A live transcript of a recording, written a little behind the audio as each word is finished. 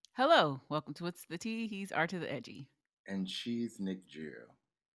Hello, welcome to What's the Tea. He's R to the Edgy. And she's Nick Giro.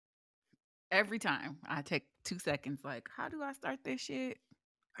 Every time I take 2 seconds, like, how do I start this shit?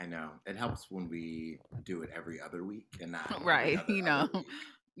 I know. It helps when we do it every other week and not every Right, other week.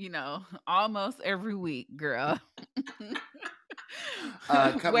 almost every week, girl.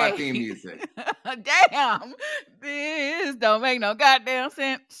 Cut my Wait, theme music. damn, this don't make no goddamn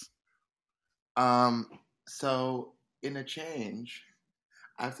sense. Um, so in a change,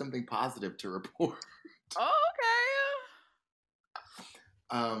 I have something positive to report. Okay.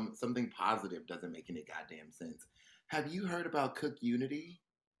 Something positive doesn't make any goddamn sense. Have you heard about Cook Unity?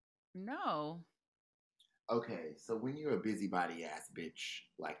 No, Okay, so when you're a busybody ass bitch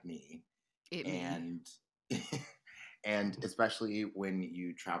like me, it me. and and especially when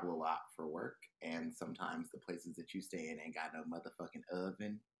you travel a lot for work, and sometimes the places that you stay in ain't got no motherfucking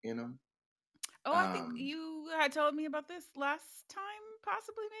oven in them. Oh, I think Um, you had told me about this last time,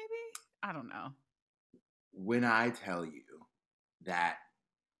 possibly, maybe. I don't know. when I tell you that,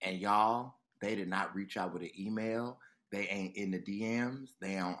 and y'all, they did not reach out with an email. They ain't in the DMs.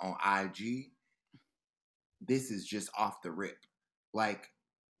 They ain't on IG. This is just off the rip. Like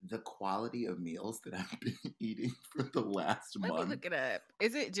the quality of meals that I've been eating for the last Let me month look it up.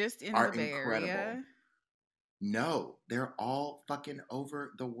 Is it just in the are Bay incredible. Area? No, they're all fucking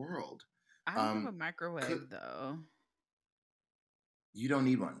over the world. I don't have a Um, cook. microwave though. You don't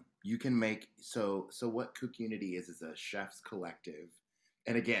need one. You can make so. What Cook Unity is a chef's collective,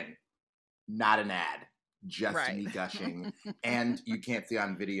 and again, not an ad, just Right. me gushing. And you can't see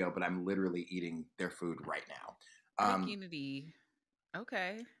on video, but I'm literally eating their food right now. Cook Unity.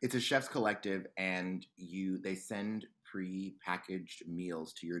 Okay. It's a chef's collective, and they send pre-packaged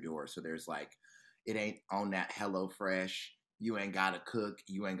meals to your door. So there's like, it ain't on that Hello Fresh. You ain't gotta cook.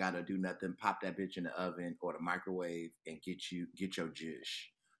 You ain't gotta do nothing. Pop that bitch in the oven or the microwave and get your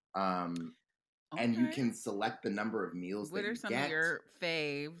dish. Um, and you Okay. can select the number of meals What that are you some of get. your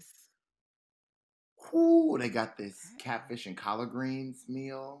faves? Whoo, they got this Okay. catfish and collard greens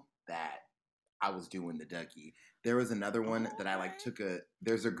meal that I was doing the Dougie. There was another one that I like Okay.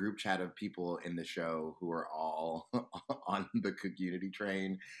 there's a group chat of people in the show who are all on the Cook Unity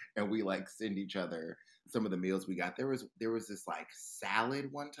train, and we like send each other some of the meals we got. There was this like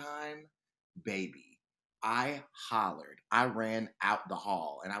salad one time, baby. I hollered. I ran out the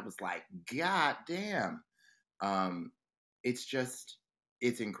hall and I was like, God damn. Um, it's just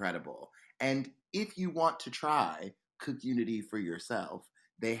it's incredible. And if you want to try Cook Unity for yourself,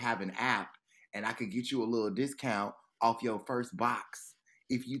 they have an app, and I could get you a little discount off your first box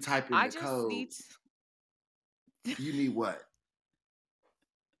if you type in I the just code. need to You need what?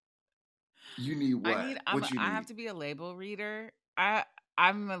 You need what? What you I have need? to be a label reader. I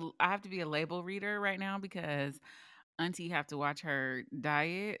have to be a label reader right now because Auntie have to watch her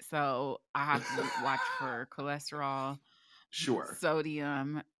diet, so I have to watch for cholesterol, Sure.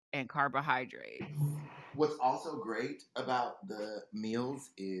 sodium, and carbohydrates. What's also great about the meals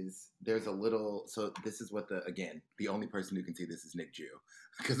is there's a little. So this is what the only person who can see this is Nick Jew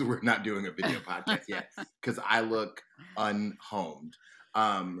because we're not doing a video podcast yet because I look unhomed.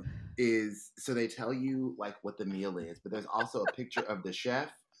 Um, is so they tell you like what the meal is, but there's also a picture of the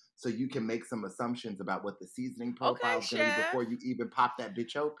chef, so you can make some assumptions about what the seasoning Okay, profile is going to be chef. before you even pop that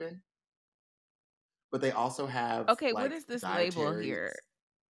bitch open. But they also have Okay, what like is this label dietary, here?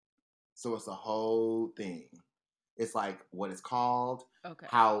 so it's a whole thing. It's like what it's called, Okay.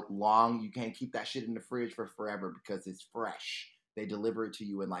 how long you can't keep that shit in the fridge for forever because it's fresh. They deliver it to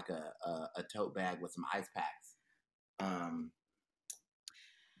you in like a tote bag with some ice packs. Um,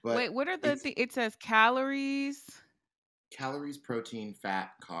 Wait, but what are it's it says calories? calories, protein,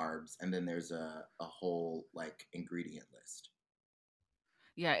 fat, carbs, and then there's a whole like ingredient list.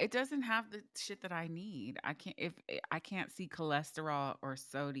 Yeah, it doesn't have the shit that I need. I can't see cholesterol or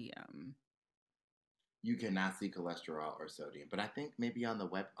sodium. You cannot see cholesterol or sodium, but I think maybe on the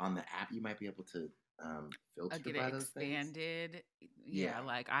app you might be able to filter Get it by those things. expanded. Yeah, Yeah,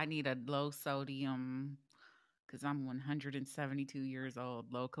 like I need a low sodium because I'm 172 years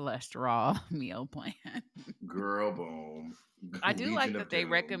old, low cholesterol meal plan. girl, boom, I do Legion like of that they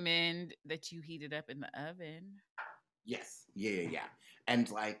Doom. recommend that you heat it up in the oven. Yes. Yeah. And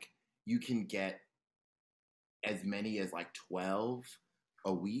like you can get as many as like 12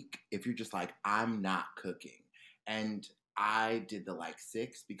 a week if you're just like, I'm not cooking. And I did the like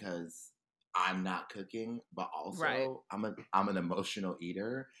 6 because I'm not cooking, but Right. also I'm an emotional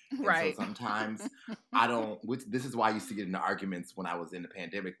eater. And so Right. sometimes I don't which this is why I used to get into arguments when I was in the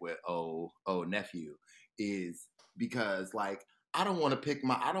pandemic with nephew, is because like I don't want to pick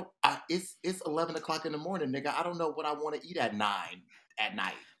my I don't I, it's 11 o'clock in the morning, nigga. I don't know what I want to eat at 9 at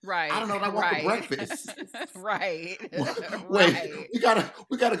night. I Right, don't know what I want for right, breakfast. right, Wait, right,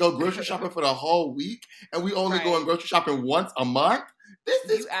 we gotta go grocery shopping for the whole week, and we only going right. grocery shopping once a month. This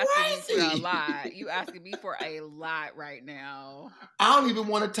is You asking me for a crazy. lot. You asking me for a lot right now. I don't even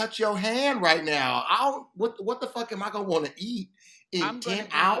want to touch your hand right now. I don't. What the fuck am I gonna want to eat in I'm gonna 10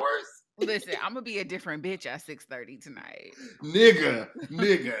 hours? be listen, I'm gonna be a different bitch at 6:30 tonight. Nigga.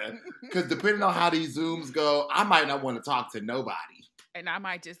 Because depending on how these Zooms go, I might not want to talk to nobody. And I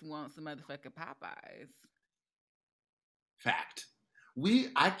might just want some motherfucking Popeyes. Fact.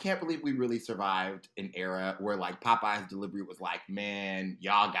 I can't believe we really survived an era where like Popeye's delivery was like, man,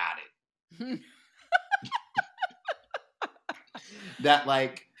 y'all got it. That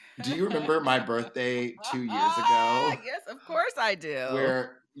like, do you remember my birthday 2 years ago? Yes, of course I do.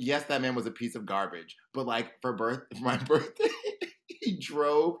 Where yes, that man was a piece of garbage, but like for my birthday, he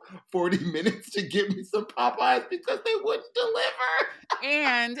drove 40 minutes to get me some Popeyes because they wouldn't deliver.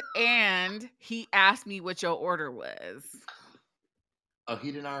 And he asked me what your order was. Oh,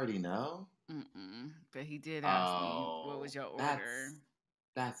 he didn't already know? But he did ask me what was Oh, your order.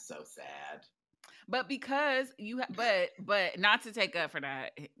 that's so sad. But because but not to take up for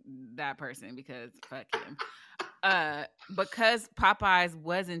that person because fuck him. Because Popeyes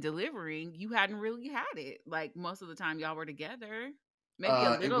wasn't delivering, you hadn't really had it. Like most of the time y'all were together. Maybe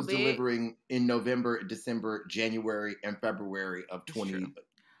a It little was bit. delivering in November, December, January, and February of It's true. 20. There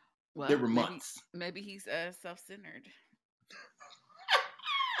Well, were maybe months. maybe he's self-centered.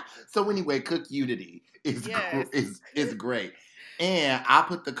 So anyway, Cook Unity Yes. is great, and I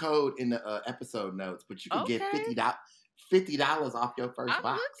put the code in the episode notes. But you could get Okay. $50 off your first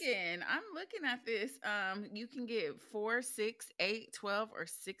box. I'm looking at this. You can get 4, 6, 8, 12, or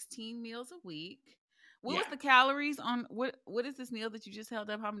 16 meals a week. What was Yeah. the calories on what is this meal that you just held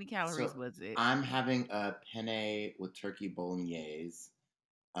up? How many calories So was it? I'm having a penne with turkey bolognese.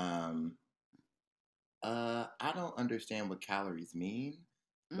 Um, I don't understand what calories mean,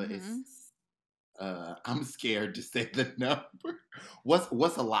 but it's Mm-hmm. I'm scared to say the number.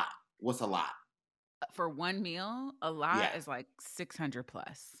 What's a lot? What's a lot? For one meal, a Yeah. lot is like 600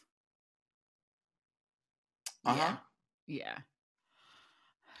 plus. Uh huh. Yeah. Yeah.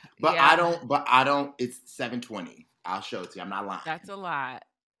 But I Yeah. don't. But I don't. It's 720. I'll show it to you. I'm not lying. That's a lot.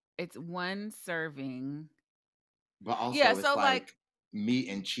 It's one serving. But Yeah, also, it's so like like meat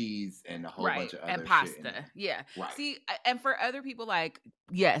and cheese and a whole bunch right, of and other shit in pasta. there. Yeah. Right. See, and for other people, like,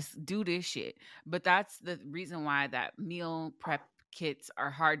 yes, do this shit. But that's the reason why that meal prep kits are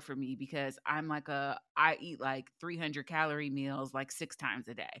hard for me because I eat like 300-calorie meals like 6 times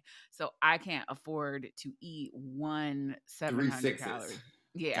a day. So I can't afford to eat one Three 700 sixes. calorie.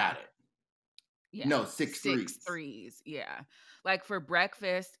 Yeah. Got it. Yeah. No, six Six threes. threes. Yeah. Like for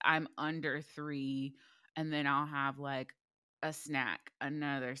breakfast, I'm under 3 and then I'll have like a snack,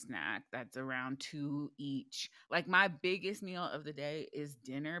 another snack that's around 2 each. Like my biggest meal of the day is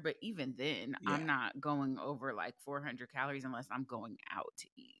dinner, but even then, I'm Yeah. not going over like 400 calories unless I'm going out to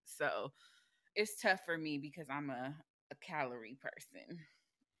eat. So, it's tough for me because I'm a calorie person.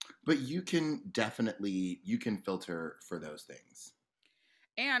 But you can filter for those things.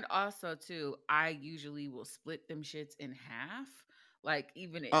 And also too, I usually will split them shits in half. Like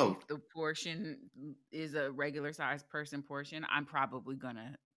even Oh, if the portion is a regular size person portion, I'm probably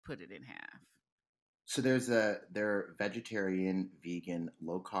gonna put it in half. so they're vegetarian, vegan,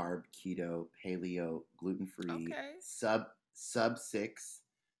 low carb, keto, paleo, gluten free, Okay. sub six,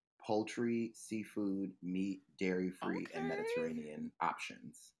 poultry, seafood, meat, dairy free, and Okay. Mediterranean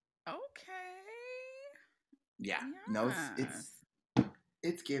options. Okay. Yeah, no, Yes.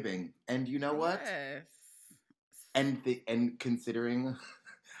 it's giving, and you know what? Yes. And considering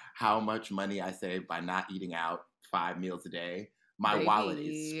how much money I save by not eating out 5 meals a day, my wallet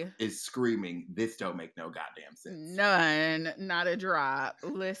Baby. is screaming. This don't make no goddamn sense None. Not a drop.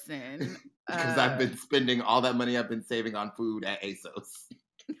 Listen. because I've been spending all that money I've been saving on food at ASOS.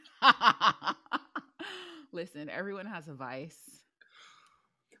 Listen, everyone has a vice.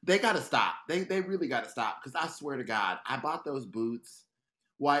 They gotta stop. They really gotta stop because I swear to God, I bought those boots.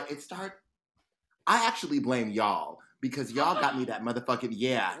 Why it start? I actually blame y'all because y'all got me that motherfucking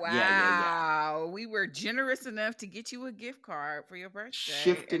yeah. Wow. We were generous enough to get you a gift card for your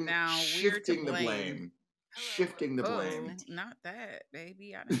birthday, and now we're to Shifting the blame. blame, shifting the Oh, blame. not that,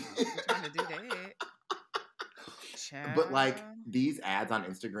 baby. I wasn't trying to do that. But like Child. these ads on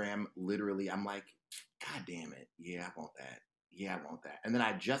Instagram, literally, I'm like, God damn it. Yeah, I want that. Yeah, I want that. And then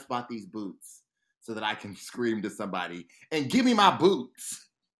I just bought these boots so that I can scream to somebody and give me my boots.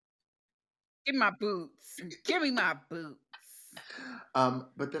 Give me my boots. Give me my boots.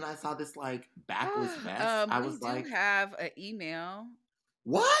 But then I saw this like backless vest. I We was do like, have an email.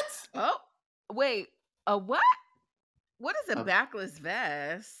 What? Oh, wait. A what? What is a Uh, backless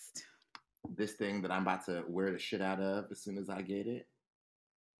vest? this thing that I'm about to wear the shit out of as soon as I get it.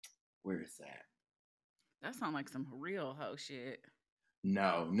 Where is that? That sounds like some real hoe shit.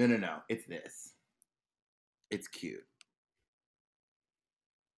 No, no, no, no. It's this. It's cute.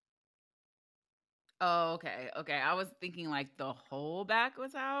 Oh, okay. Okay. I was thinking like the whole back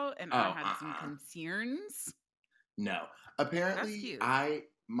was out and I Oh, had some concerns. no. That's Apparently, cute.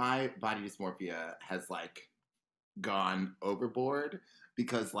 my body dysmorphia has like gone overboard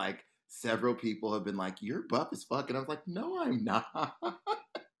because like several people have been like, "Your buff is fuck," and I was like, "No, I'm not."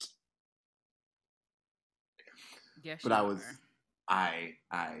 Yes, But you are. I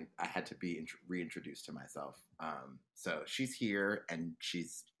had to be reintroduced to myself. So she's here and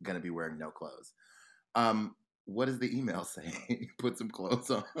she's gonna be wearing no clothes. What does the email say? Put some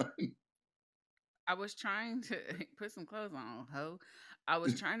clothes on. I was trying to put some clothes on, ho. I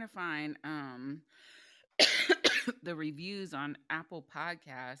was trying to find the reviews on Apple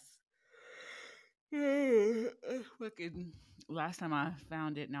Podcasts. Fucking last time I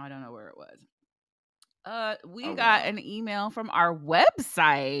found it, now I don't know where it was. We Oh got well. an email from our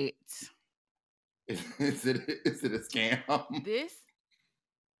website. Is it a scam? This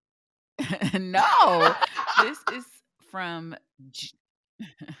no, this is from J-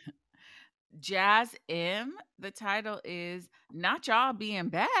 Jazz M. The title is "Not Y'all Being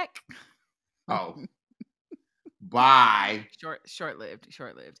Back." Oh, bye. Short lived.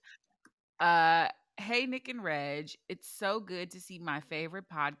 Uh, hey, Nick and Reg. It's so good to see my favorite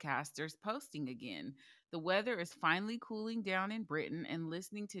podcasters posting again. The weather is finally cooling down in Britain, and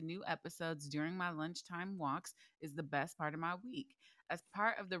listening to new episodes during my lunchtime walks is the best part of my week. As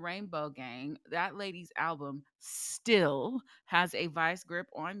part of the Rainbow Gang, that lady's album still has a vice grip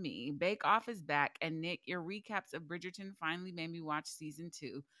on me. Bake Off is back, and Nick, your recaps of Bridgerton finally made me watch season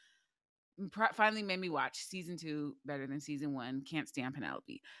two. Finally made me watch season two better than season one. Can't stand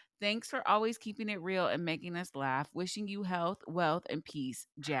Penelope. Thanks for always keeping it real and making us laugh. Wishing you health, wealth, and peace.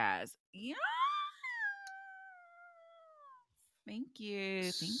 Jazz. Yeah. Thank you.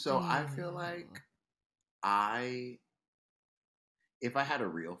 Thank So I you. feel like I if I had a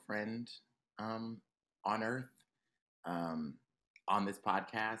real friend um on earth um on this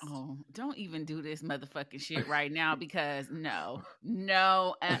podcast. Oh, don't even do this motherfucking shit right now because no.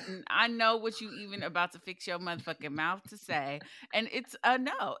 And I know what you even about to fix your motherfucking mouth to say. And it's a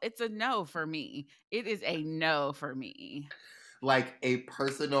no. It's a no for me. It is a no for me. Like a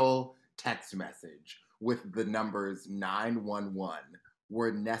personal text message with the numbers 911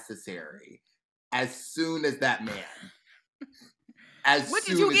 were necessary as soon as that man, as What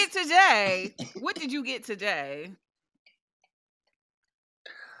did soon you as, get today? What did you get today?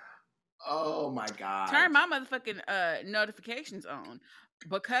 oh my God. Turn my motherfucking notifications on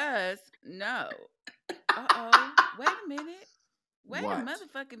because no. Uh-oh. Wait a minute. Wait a What?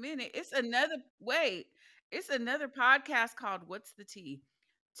 motherfucking minute. It's another podcast called What's the Tea?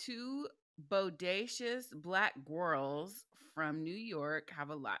 Two bodacious black girls from New York have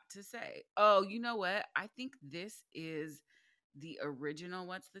a lot to say. Oh, you know what? I think this is the original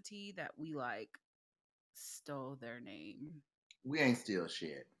What's the Tea that we like stole their name. We ain't steal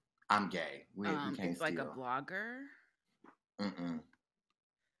shit. I'm gay. We can't It's like a steal. blogger. Mm-mm.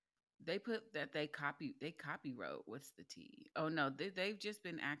 They put that they copywrote What's the Tea? Oh no, they've just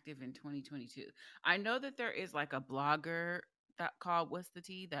been active in 2022. I know that there is like a blogger that called What's the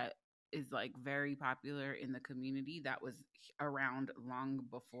Tea that is like very popular in the community that was around long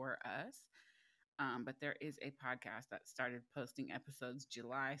before us. But there is a podcast that started posting episodes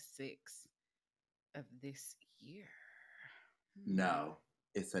July 6th of this year. Hmm. No,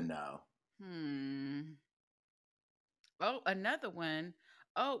 it's a no. Hmm. Oh, another one.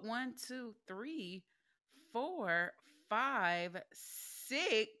 Oh, one, two, three, four, five,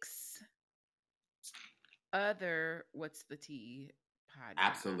 six other what's the tea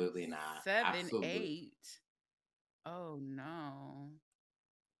Absolutely podcasts. not. Seven, Absolute. eight. Oh no.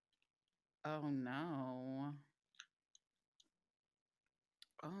 Oh no.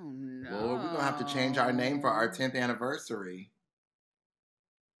 Oh Lord, we're gonna have to change our name for our no. 10th anniversary.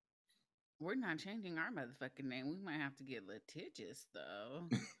 We're not changing our motherfucking name. We might have to get litigious though.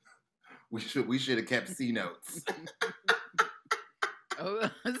 We should have kept C notes. Oh,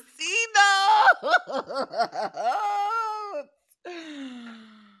 see no.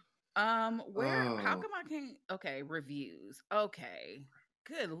 Where? How Oh. come I can't? Okay, reviews. Okay,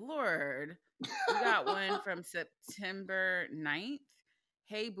 good lord. We got one from September 9th.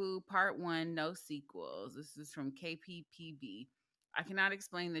 Hey Boo, Part 1, no sequels. This is from KPPB. I cannot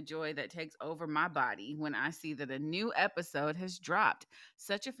explain the joy that takes over my body when I see that a new episode has dropped.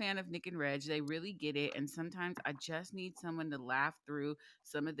 Such a fan of Nick and Reg, they really get it, and sometimes I just need someone to laugh through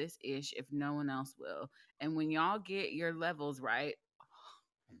some of this ish if no one else will. And when y'all get your levels right,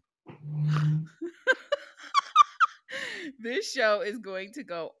 this show is going to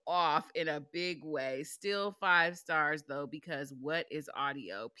go off in a big way. Still 5 stars though, because what is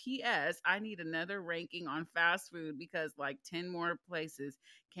audio? P.S. I need another ranking on fast food because like 10 more places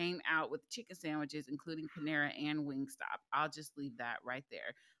came out with chicken sandwiches, including Panera and Wingstop. I'll just leave that right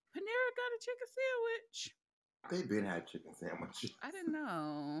there. Panera got a chicken sandwich. They've been had chicken sandwiches. I didn't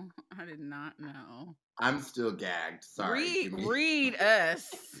know. I did not know. I'm still gagged. Sorry, Read, give me. read us.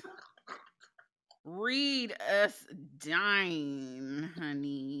 Read us dying,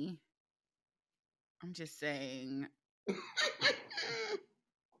 honey. I'm just saying,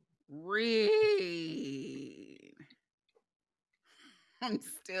 read. I'm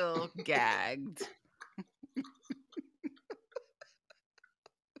still gagged.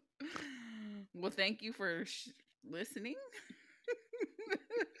 Well, thank you for listening.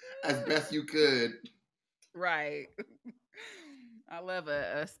 As best you could. Right. I love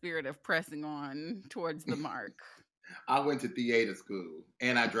a spirit of pressing on towards the mark. I went to theater school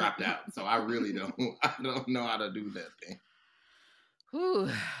and I dropped out, so I really don't. I don't know how to do that thing. Whew.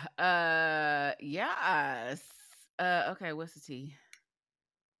 Yes. Okay, what's the tea?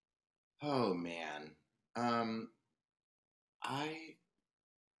 Oh man.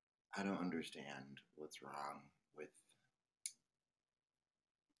 I don't understand what's wrong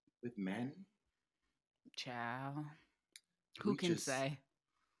with men. Child. Who We can just say?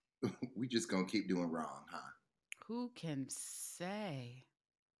 we just gonna keep doing wrong, huh? Who can say?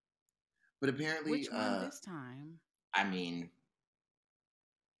 But apparently, Which one this time? I mean,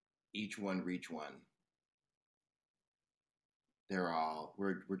 each one reach one.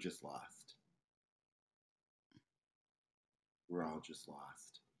 We're just lost. We're all just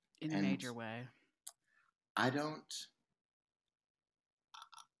lost. In a And major way.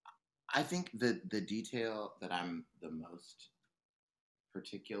 I think the detail that I'm the most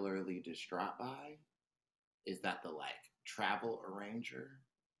particularly distraught by is that the like travel arranger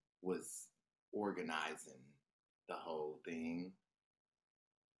was organizing the whole thing.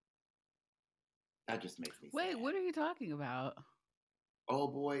 That just makes me Wait, sad. what are you talking about? Oh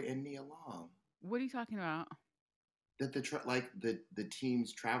boy, and Nia Long. What are you talking about? That the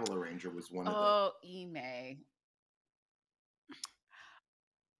team's travel arranger was one of the Oh, Ime.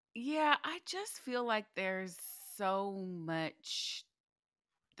 Yeah, I just feel like there's so much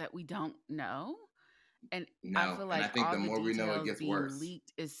that we don't know. And I no, feel and I like think all the the more we know, it details gets being worse.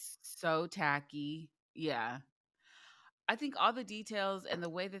 leaked is so tacky. Yeah. I think all the details and the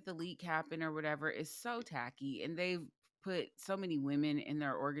way that the leak happened or whatever is so tacky. And they've put so many women in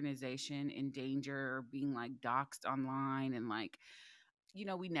their organization in danger or being like doxxed online and like we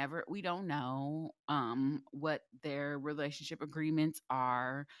don't know what their relationship agreements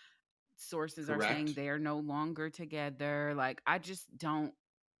are. Sources are saying Correct. they're no longer together. Like I just don't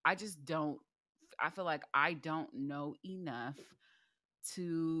I feel like I don't know enough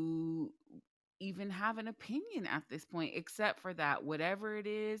to even have an opinion at this point, except for that whatever it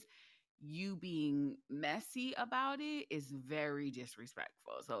is, you being messy about it is very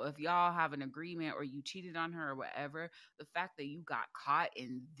disrespectful. So if y'all have an agreement or you cheated on her or whatever, the fact that you got caught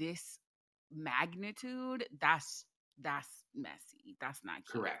in this magnitude, that's messy. That's not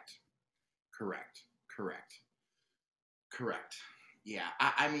cute. Correct. Correct. Correct. Correct. Yeah.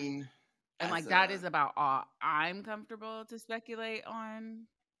 I mean, And as like that a is about all I'm comfortable to speculate on.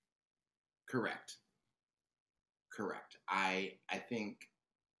 correct. Correct. I think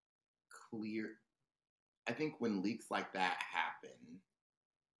clear. I think when leaks like that happen,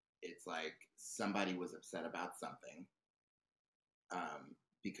 it's like somebody was upset about something.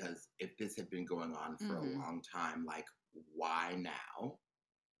 Because if this had been going on for a Mhm. long time, like why now?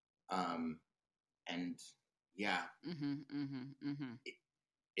 Um, and yeah, Mhm. Mhm. Mhm.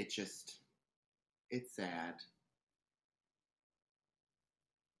 it just it's sad.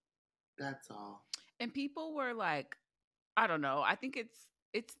 That's all. And people were like, I don't know. I think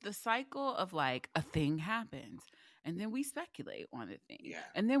it's the cycle of like a thing happens and then we speculate on the thing Yeah.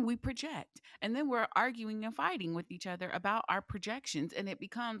 and then we project and then we're arguing and fighting with each other about our projections and it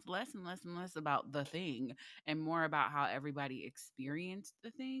becomes less and less and less about the thing and more about how everybody experienced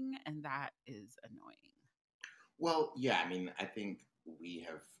the thing, and that is annoying. Well, yeah, I mean, I think we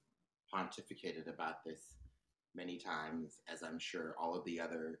have pontificated about this many times, as I'm sure all of the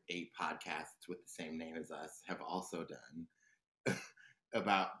other 8 podcasts with the same name as us have also done,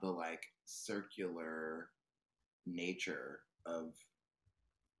 about the like circular nature of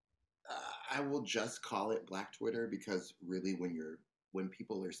I will just call it Black Twitter because really, when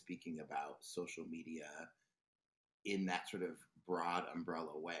people are speaking about social media in that sort of broad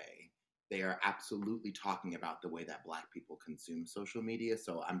umbrella way, they are absolutely talking about the way that Black people consume social media.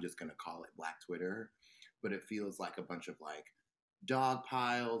 So I'm just going to call it Black Twitter. But it feels like a bunch of like dog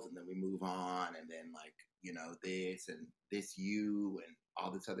piles, and then we move on, and then like, this and this you and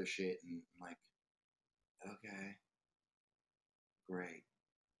all this other shit. And I'm like, okay, great.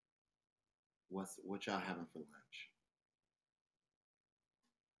 What y'all having for lunch?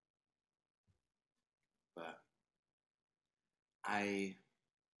 But I,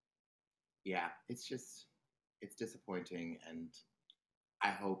 yeah, it's disappointing, and I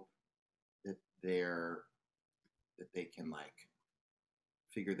hope that they can like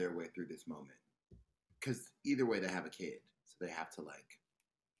figure their way through this moment, because either way they have a kid, so they have to like,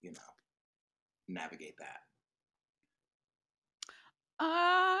 you know navigate that.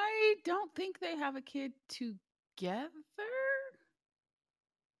 I don't think they have a kid together.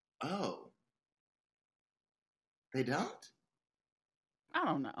 Oh, they don't. I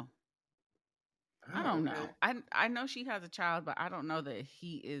don't know. I Oh, don't okay. know. I know she has a child, but I don't know that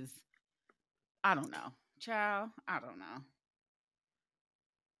he is. I don't know. Child, I don't know.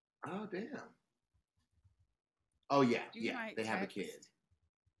 Oh, damn. Oh, yeah, You yeah, might they have a kid. text.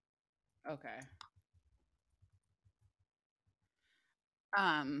 Okay.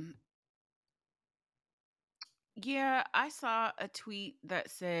 Um. Yeah, I saw a tweet that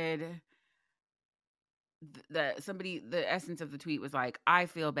said that somebody, the essence of the tweet was like, I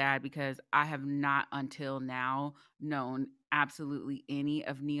feel bad because I have not until now known absolutely any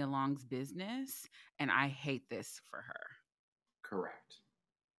of Nia Long's business, and I hate this for her. Correct.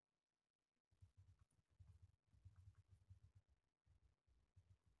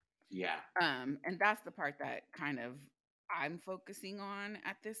 Yeah. And that's the part that kind of I'm focusing on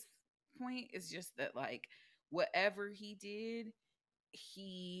at this point, is just that like whatever he did,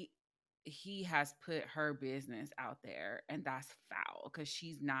 he he has put her business out there, and that's foul because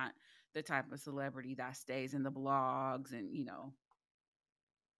she's not the type of celebrity that stays in the blogs and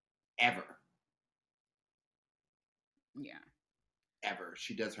Ever. yeah. Ever.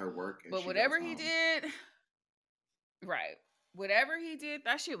 She does her work and But she goes whatever he home. did, right. Whatever he did,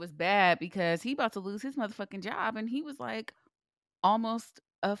 that shit was bad because he about to lose his motherfucking job, and he was like almost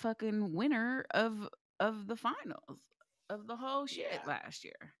a fucking winner of the finals of the whole shit Yeah. last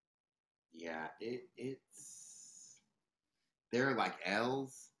year. Yeah. It's they're like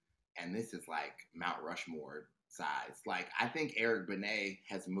L's, and this is like Mount Rushmore size. Like, I think Eric Benet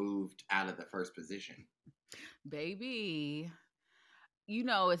has moved out of the first position. Baby, you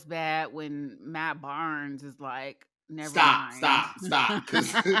know it's bad when Matt Barnes is like, never Stop, mind. stop, stop.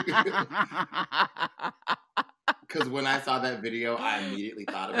 Because when I saw that video, I immediately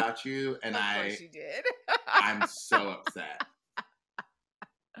thought about you, and Of course you did. I'm so upset.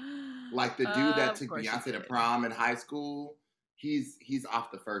 Like the dude that Of took course you Beyonce to did. prom in high school, he's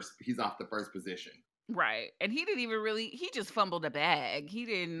off the first position. Right. And he didn't even really, he just fumbled a bag. He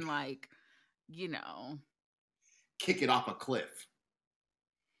didn't like, you know, Kick it off a cliff.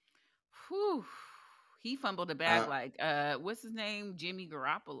 whew, he fumbled a bag Uh, like, what's his name? Jimmy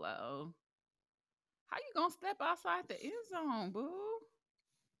Garoppolo. How you gonna step outside the end zone, boo?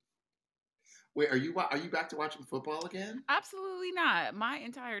 wait, are you back to watching football again? Absolutely not. My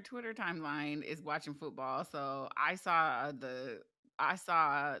entire Twitter timeline is watching football. So I saw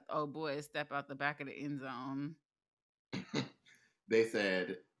oh boy step out the back of the end zone. They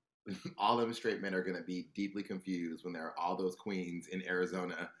said all them straight men are going to be deeply confused when there are all those queens in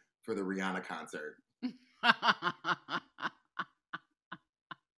Arizona for the Rihanna concert.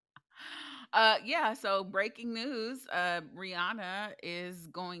 Yeah, so breaking news, Rihanna is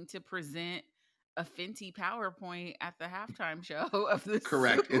going to present a Fenty PowerPoint at the halftime show of the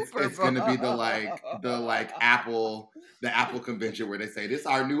Correct. It's Super it's Bowl. going to be the Apple convention where they say this is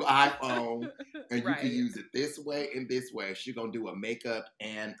our new iPhone, and you can Right. use it this way and this way. She's gonna do a makeup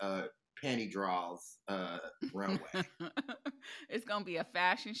and a panty draws runway. It's gonna be a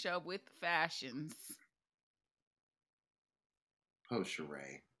fashion show with fashions. Post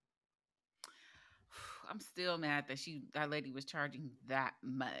Sheree. I'm still mad that that lady was charging that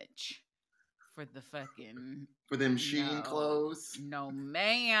much for the fucking For them Sheen no, clothes. no,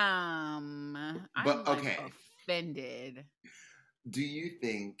 ma'am. I'm But like okay, offended. do you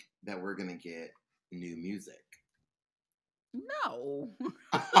think that we're gonna get new music? No.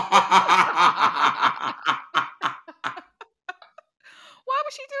 Why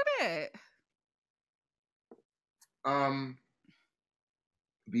would she do that? um,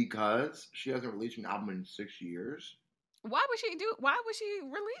 because she hasn't released an album in 6 years. Why would she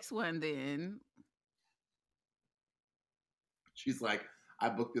release one then? She's like, I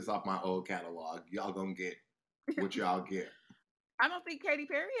booked this off my old catalog. Y'all gonna get what y'all get. I don't think Katy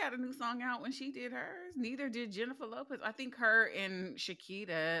Perry had a new song out when she did hers. Neither did Jennifer Lopez. I think her and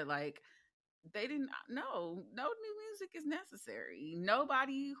Shakira, like, they didn't. No new music is necessary.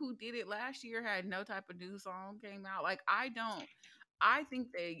 Nobody who did it last year had no type of new song came out. Like, I don't. I think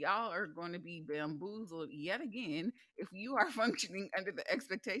that y'all are going to be bamboozled yet again if you are functioning under the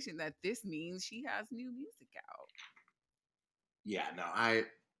expectation that this means she has new music out. Yeah, no,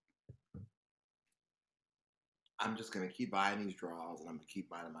 I'm just gonna keep buying these draws and I'm gonna keep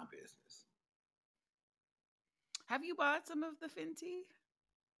minding my business. Have you bought some of the Fenty?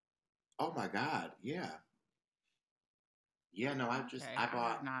 Oh my god, yeah. Yeah, no, Okay, I I have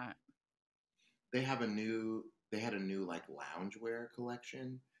bought not. they had a new like loungewear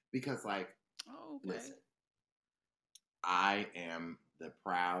collection because like Oh, okay. listen, I am the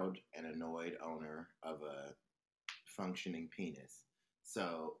proud and annoyed owner of a functioning penis.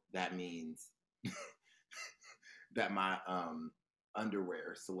 So that means that my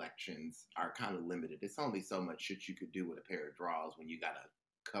underwear selections are kind of limited. It's only so much shit you could do with a pair of drawers when you gotta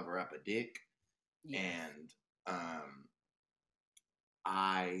cover up a dick. Yes. And um,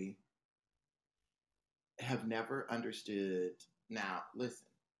 I have never understood. Now, listen,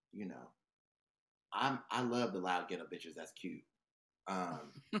 you know, I love the loud ghetto bitches. That's cute.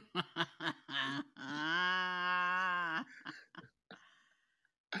 Um,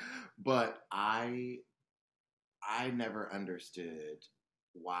 but I never understood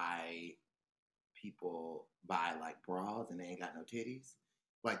why people buy like bras and they ain't got no titties.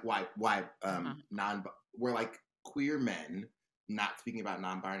 Like why Uh-huh. non we're like queer men, not speaking about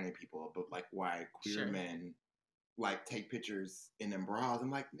non-binary people, but like why queer Sure. men like take pictures in them bras.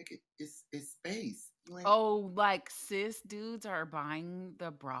 I'm like, nigga, it's space. You ain't Oh, like cis dudes are buying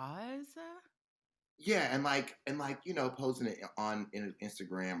the bras? yeah, and like posting it on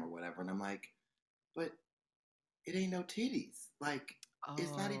Instagram or whatever, and I'm like, but it ain't no titties. Like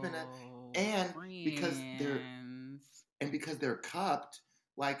it's not even a Oh, and because they're friends. because they're cupped,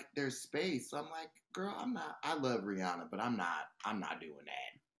 like there's space. So I'm like, girl, I'm not. I love Rihanna, but I'm not. I'm not doing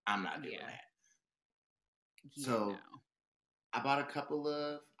that. I'm not doing Yeah. that. Yeah, So no. I bought a couple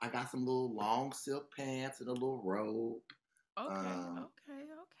of. I got some little long silk pants and a little robe. Okay, Um, okay, okay,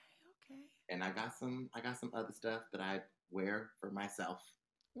 okay. and I got some. I got some other stuff that I wear for myself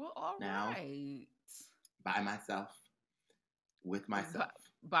Well, all now, right. by myself, with By, myself,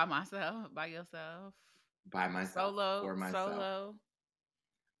 by myself, by yourself. by myself, Solo, for myself. solo.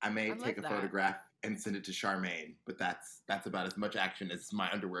 I may I take love a that. photograph and send it to Charmaine, but that's about as much action as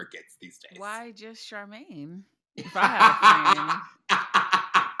my underwear gets these days. Why just Charmaine? If I had a friend,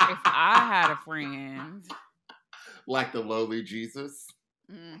 if I had a friend. Like the lowly Jesus.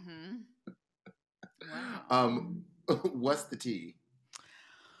 Mm-hmm. Wow. Um, what's the tea?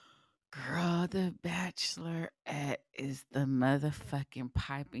 Girl, the Bachelorette is the motherfucking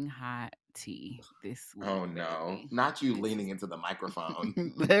piping hot tea this week, Oh no, baby. not you This is leaning into the microphone.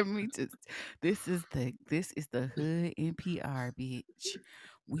 let me just this is the hood NPR bitch.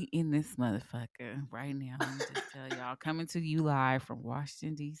 We in this motherfucker right now. Let me just tell y'all, coming to you live from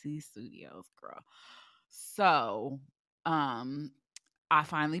Washington D.C. studios, girl. So, um, I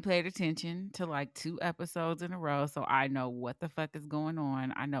finally paid attention to like 2 episodes in a row, so I know what the fuck is going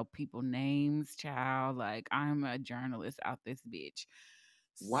on. I know people names, child. Like, I'm a journalist out this bitch.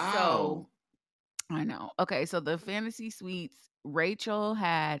 Wow. So, I know. Okay, so the fantasy suites, Rachel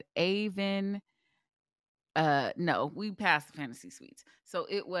had Avon. No, we passed the fantasy suites. So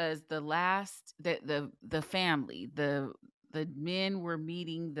it was the last the family, the men were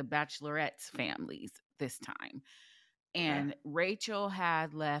meeting the bachelorette's families this time. Okay. And Rachel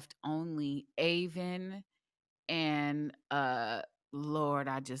had left only Avon and Lord,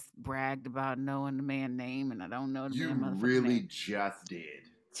 I just bragged about knowing the man name and I don't know the You man motherfucking really name. just did.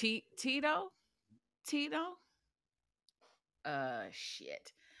 Tito? Tito?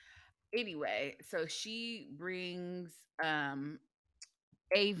 Shit. Anyway, so she brings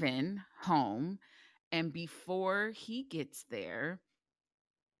Avon home, and before he gets there,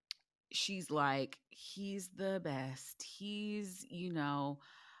 she's like, he's the best.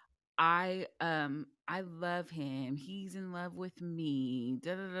 I love him. He's in love with me.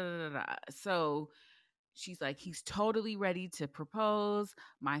 Da, da, da, da, da. So she's like, he's totally ready to propose.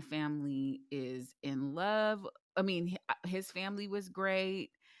 My family is in love. I mean, his family was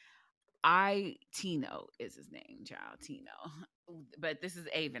great. Tino is his name, child, Tino. But this is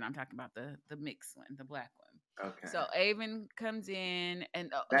Avon. I'm talking about the mixed one, the black one. Okay. So Avon comes in,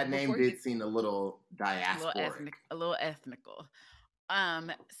 and That name before did he seem a little diasporic. a little ethnical.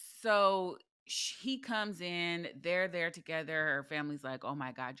 Um, so he comes in, they're there together. Her family's like, "Oh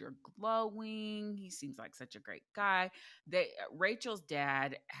my God, you're glowing. He seems like such a great guy." Rachel's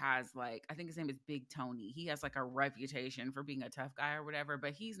dad has like, I think his name is Big Tony. He has like a reputation for being a tough guy or whatever,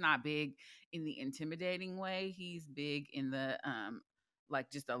 but he's not big in the intimidating way. He's big in the like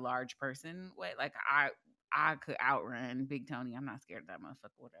just a large person way. Like I could outrun Big Tony. I'm not scared of that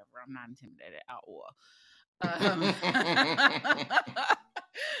motherfucker, whatever. I'm not intimidated at all. Um,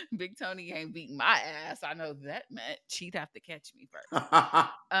 Big Tony ain't beating my ass. I know that much. She'd have to catch me first.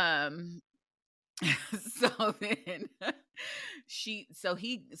 Um, so then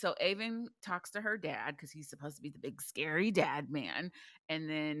so Avon talks to her dad because he's supposed to be the big scary dad man, and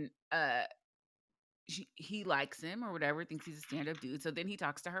then he likes him or whatever, thinks he's a stand-up dude. So then he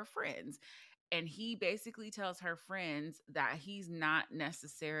talks to her friends, and he basically tells her friends that he's not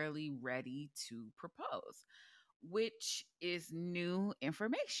necessarily ready to propose, which is new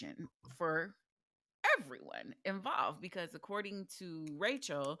information for everyone involved, because according to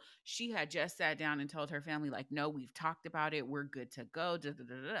Rachel, she had just sat down and told her family like, no, we've talked about it, we're good to go, da, da,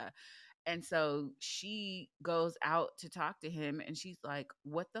 da, da, da. And so she goes out to talk to him, and she's like,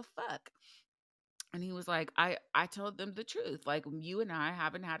 what the fuck? And he was like, I told them the truth, like, you and I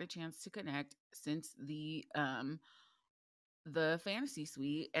haven't had a chance to connect since the fantasy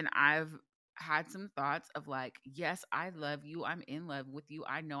suite, and I've had some thoughts of like, yes, I love you, I'm in love with you,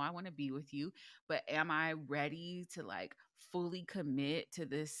 I know I want to be with you, but am I ready to like fully commit to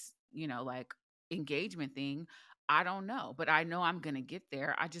this, like, engagement thing? I don't know, but I know I'm going to get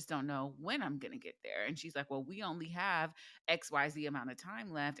there. I just don't know when I'm going to get there. And she's like, well, we only have XYZ amount of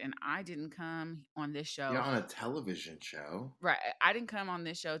time left, and I didn't come on this You're show. on a television show. Right. I didn't come on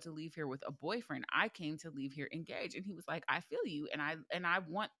this show to leave here with a boyfriend. I came to leave here engaged. And he was like, I feel you, and I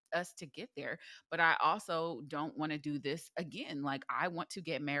want us to get there, but I also don't want to do this again. Like, I want to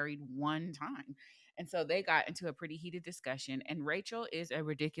get married one time. And so they got into a pretty heated discussion, and Rachel is a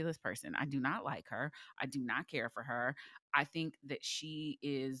ridiculous person. I do not like her. I do not care for her. I think that she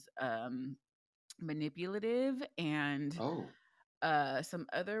is manipulative, and Oh, some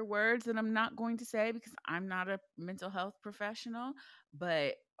other words that I'm not going to say because I'm not a mental health professional,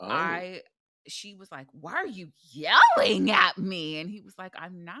 but oh. I she was like, "Why are you yelling at me?" And he was like,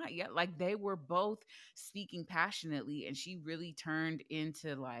 "I'm not yet." Like, they were both speaking passionately, and she really turned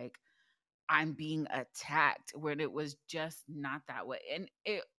into like, I'm being attacked, when it was just not that way. And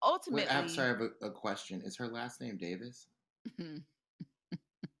it Wait, I'm ultimately sorry, I have a question. Is her last name Davis? I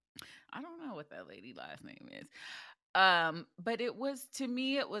don't know what that lady last name is. But it was, to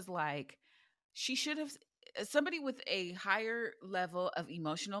me, it was like, she should have, somebody with a higher level of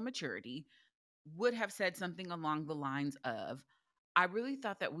emotional maturity would have said something along the lines of, I really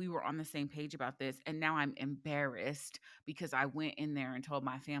thought that we were on the same page about this, and now I'm embarrassed because I went in there and told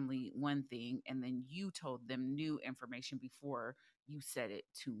my family one thing, and then you told them new information before you said it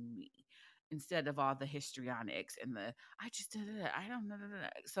to me. Instead of all the histrionics and the, I just did it, I don't know.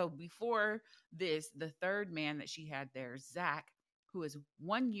 So before this, the third man that she had there, Zach, who is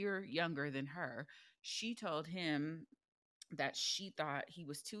 1 year younger than her, she told him that she thought he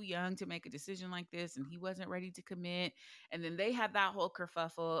was too young to make a decision like this, and he wasn't ready to commit. And then they had that whole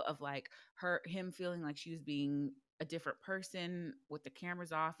kerfuffle of like, him feeling like she was being a different person with the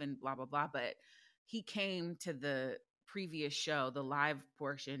cameras off and blah blah blah. But he came to the previous show, the live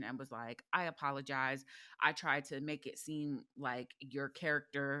portion, and was like, I apologize, I tried to make it seem like your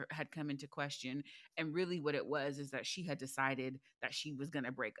character had come into question, and really what it was is that she had decided that she was going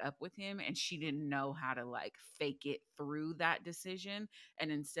to break up with him, and she didn't know how to like fake it through that decision.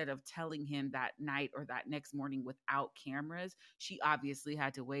 And instead of telling him that night or that next morning without cameras, she obviously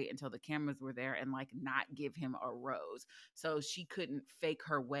had to wait until the cameras were there and like not give him a rose. So she couldn't fake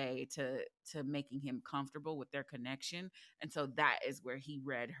her way to making him comfortable with their connection. And so that is where he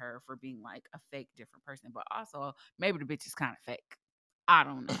read her for being like a fake different person. But also, maybe the bitch is kind of fake. I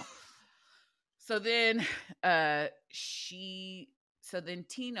don't know. So then she so then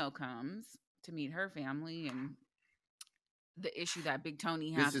Tino comes to meet her family, and the issue that Big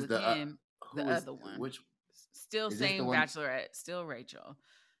Tony This has is with the him, the who is other one, which still is this the same one? bachelorette, still Rachel.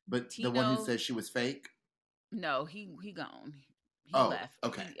 But the one who Tino, says she was fake? no, he gone. He Oh, left.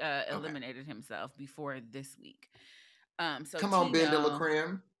 okay. He Okay. eliminated himself before this week. So Come on, Ben de la Tino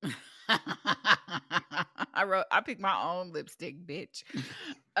Creme. I picked my own lipstick, bitch.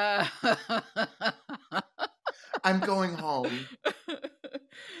 Uh, I'm going home.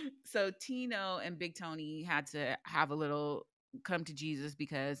 so Tino and Big Tony had to have a little come to Jesus,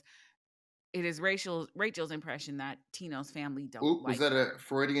 because it is Rachel's impression that Tino's family don't Oop, like her. Was that a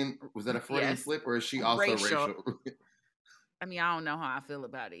Freudian Yes, slip, or is she also racial. racial? I mean, I don't know how I feel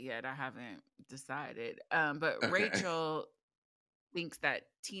about it yet. I haven't decided. But Okay. Rachel thinks that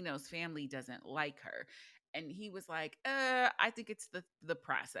Tino's family doesn't like her. And he was like, I think it's the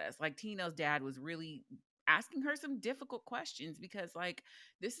process. Like Tino's dad was really asking her some difficult questions because like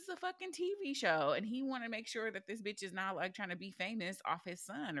this is a fucking TV show and he want to make sure that this bitch is not like trying to be famous off his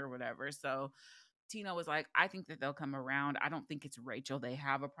son or whatever. So Tino was like, I think that they'll come around. I don't think it's Rachel they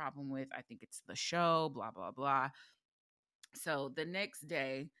have a problem with. I think it's the show, blah, blah, blah. So the next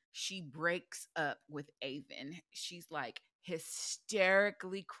day, she breaks up with Avon. She's like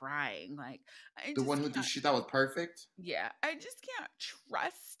hysterically crying, like, I The one just who can't. she thought was perfect. Yeah, I just can't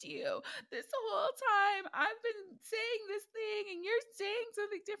trust you. This whole time I've been saying this thing and you're saying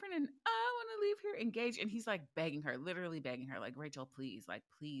something different and I want to leave here engaged. And he's like begging her, literally begging her, like, Rachel, please, like,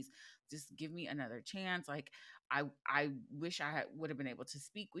 please just give me another chance. Like, I wish would have been able to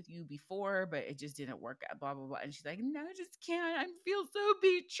speak with you before, but it just didn't work out, blah, blah, blah. And she's like, no, I just can't. I feel so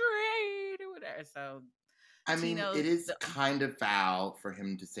betrayed or whatever. So I mean, Tino's it is the kind of foul for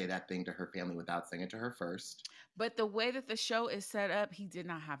him to say that thing to her family without saying it to her first. But the way that the show is set up, he did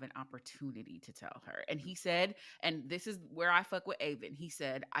not have an opportunity to tell her. And he said, and this is where I fuck with Avon. He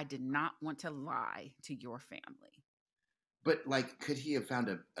said, I did not want to lie to your family. But like, could he have found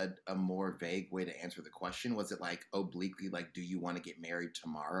a more vague way to answer the question? Was it like obliquely, like, do you want to get married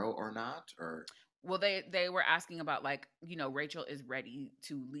tomorrow or not? Or Well, they were asking about like, Rachel is ready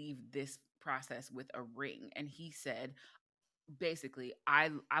to leave this process with a ring. And he said, basically,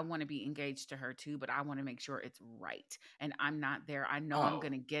 I want to be engaged to her too, but I want to make sure it's right. And I'm not there. I know I'm oh,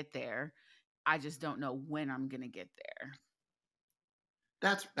 gonna get there. I just don't know when I'm gonna get there.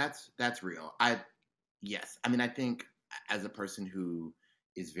 that's real. I Yes, I mean, I think as a person who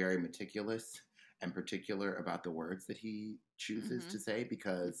is very meticulous and particular about the words that he chooses Hmm. to say,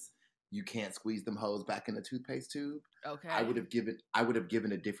 because you can't squeeze them hoes back in a toothpaste tube. Okay. I would have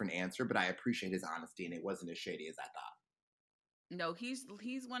given a different answer, but I appreciate his honesty, and it wasn't as shady as I thought. No, he's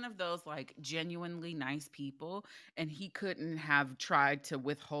one of those like genuinely nice people and he couldn't have tried to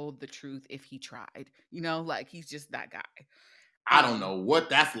withhold the truth if he tried. Like he's just that guy. I don't Um know what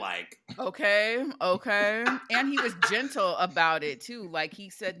that's like. okay, okay. And he was gentle about it too. Like he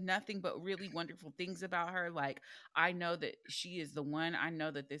said nothing but really wonderful things about her. Like I know that she is the one. I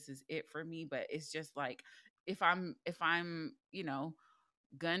know that this is it for me, but it's just like if I'm,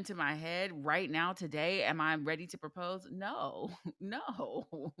 gun to my head right now today, am I ready to propose? No.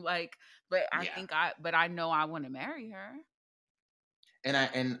 No. Like, Yeah, but I know I want to marry her.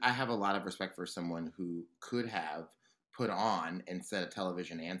 and I have a lot of respect for someone who could have put on and said a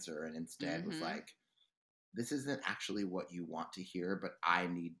television answer, and instead was Mhm. like, this isn't actually what you want to hear, but I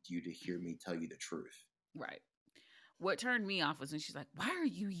need you to hear me tell you the truth. Right. What turned me off was when she's like, "Why are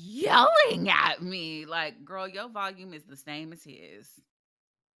you yelling at me?" Like, girl, your volume is the same as his.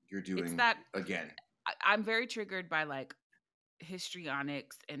 You're It's doing that again. I'm very triggered by like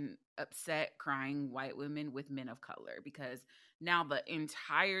histrionics and upset crying white women with men of color because now the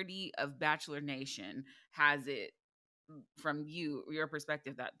entirety of Bachelor Nation has it from your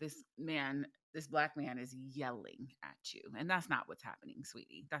perspective that this black man is yelling at you. And that's not what's happening,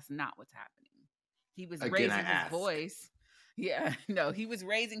 sweetie. That's not what's happening. He was Again, I raising his ask. voice. Yeah, no, he was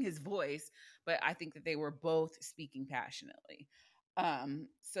raising his voice, but I think that they were both speaking passionately.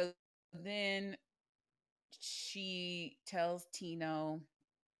 So then she tells Tino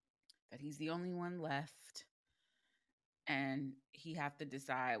that he's the only one left and he have to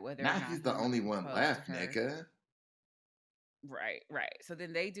decide whether or Now not he's he the wants only to one propose to left, her. nigga. Right, right. So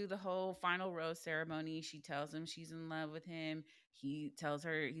then they do the whole final rose ceremony. She tells him she's in love with him. He tells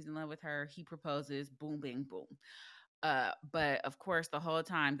her he's in love with her. He proposes. Boom, bing, boom. But of course, the whole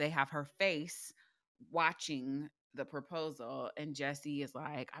time they have her face watching the proposal, and Jesse is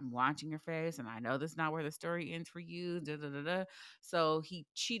like, "I'm watching your face, and I know this is not where the story ends for you." Da, da, da, da. So he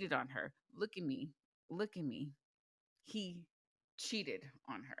cheated on her. Look at me. Look at me. He cheated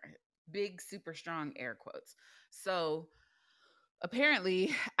on her. Big, super strong air quotes. So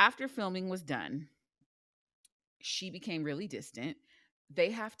apparently, after filming was done, she became really distant. They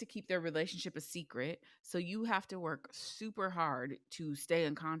have to keep their relationship a secret. So you have to work super hard to stay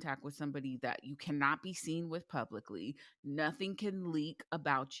in contact with somebody that you cannot be seen with publicly. Nothing can leak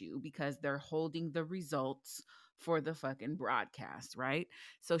about you because they're holding the results for the fucking broadcast, right?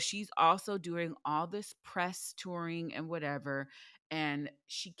 So she's also doing all this press touring and whatever. And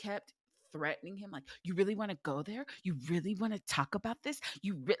she kept threatening him like, you really want to go there, you really want to talk about this,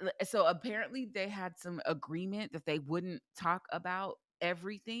 so apparently they had some agreement that they wouldn't talk about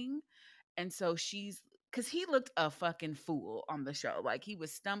everything. And so she's because he looked a fucking fool on the show. Like he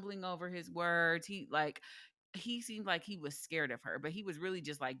was stumbling over his words. He seemed like he was scared of her, but he was really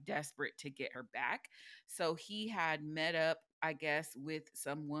just like desperate to get her back. So he had met up, I guess, with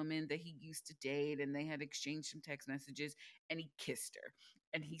some woman that he used to date, and they had exchanged some text messages, and he kissed her.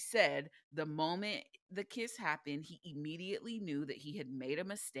 And he said the moment the kiss happened, he immediately knew that he had made a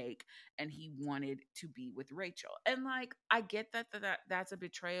mistake and he wanted to be with Rachel. And like, I get that's a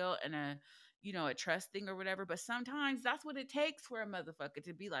betrayal and a trust thing or whatever, but sometimes that's what it takes for a motherfucker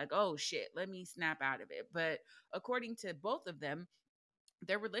to be like, oh shit, let me snap out of it. But according to both of them,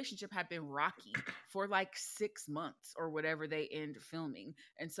 their relationship had been rocky for like 6 months or whatever they end filming.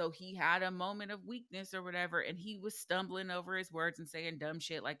 And so he had a moment of weakness or whatever, and he was stumbling over his words and saying dumb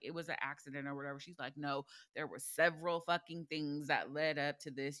shit like it was an accident or whatever. She's like, no, there were several fucking things that led up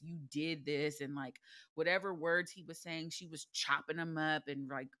to this. You did this. And like whatever words he was saying, she was chopping them up and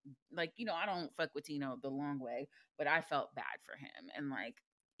I don't fuck with Tino the long way, but I felt bad for him. And like,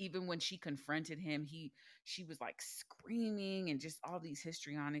 even when she confronted him, she was like screaming and just all these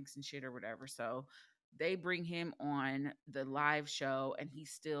histrionics and shit or whatever. So they bring him on the live show and he's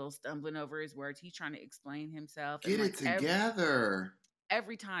still stumbling over his words. He's trying to explain himself. And Get it like together.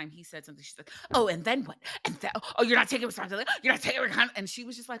 every time he said something, she's like, oh, and then what? And then, oh, you're not taking responsibility. You're not taking responsibility. And she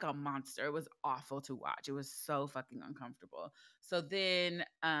was just like a monster. It was awful to watch. It was so fucking uncomfortable. So then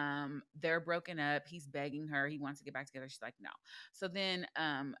they're broken up. He's begging her. He wants to get back together. She's like, no. So then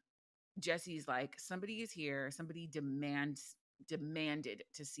Jesse's like, somebody is here. Somebody demanded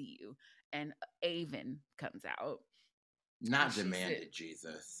to see you. And Avon comes out and Not demanded,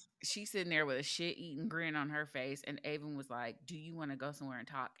 Jesus. she's sitting there with a shit eating grin on her face. And Avon was like, do you want to go somewhere and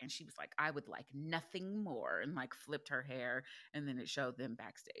talk? And she was like, I would like nothing more. And like flipped her hair. And then it showed them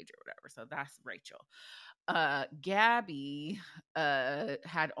backstage or whatever. So that's Rachel. Gabby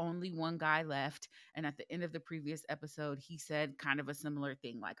had only one guy left, and at the end of the previous episode he said kind of a similar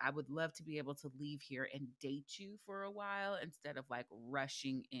thing, like, I would love to be able to leave here and date you for a while instead of like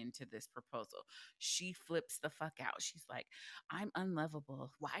rushing into this proposal. She flips the fuck out. She's like, I'm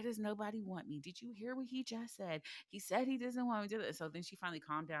unlovable. Why does nobody want me? Did you hear what he just said? He said he doesn't want me to do this. So then she finally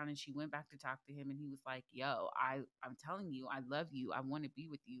calmed down and she went back to talk to him, and he was like, yo, I'm telling you, I love you, I want to be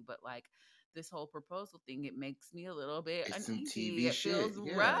with you, but like this whole proposal thing, it makes me a little bit It's some uneasy. TV It shit. feels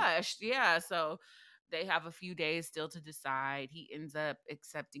Yeah. rushed. Yeah. So they have a few days still to decide. He ends up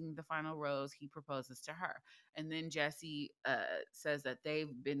accepting the final rose. He proposes to her. And then Jesse says that they've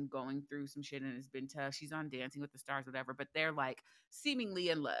been going through some shit and it's been tough. She's on Dancing with the Stars, whatever, but they're like seemingly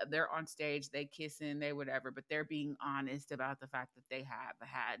in love. They're on stage, they kissing, they whatever, but they're being honest about the fact that they have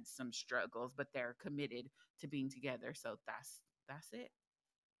had some struggles, but they're committed to being together. So that's it.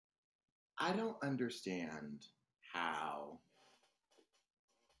 I don't understand how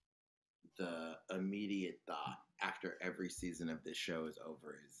the immediate thought after every season of this show is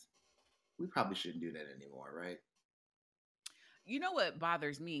over is we probably shouldn't do that anymore, right? You know what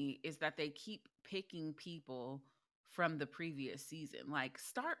bothers me is that they keep picking people from the previous season. Like,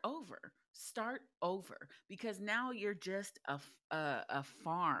 start over, because now you're just a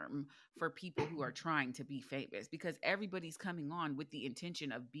farm for people who are trying to be famous. Because everybody's coming on with the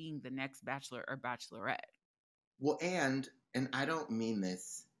intention of being the next bachelor or bachelorette. Well, and I don't mean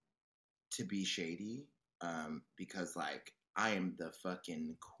this to be shady, because like I am the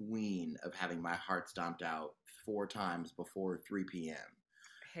fucking queen of having my heart stomped out 4 times before 3 p.m.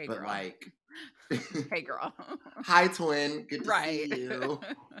 Hey, But girl. like, Hey, girl. hi twin, good to see Right. you.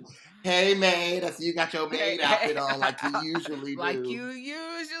 Hey maid, I see you got your Hey, maid hey, outfit on like you usually like do. you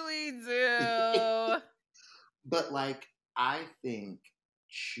usually do. But like, I think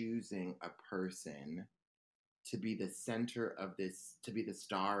choosing a person to be the center of this, to be the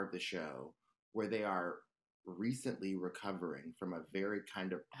star of the show, where they are recently recovering from a very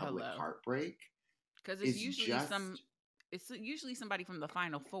kind of public Hello. heartbreak, Because is just it's usually somebody from the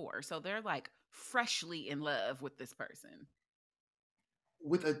final four. So they're like freshly in love with this person.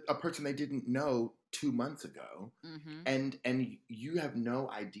 with a person they didn't know 2 months ago. Mm-hmm. And you have no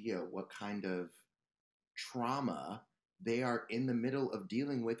idea what kind of trauma they are in the middle of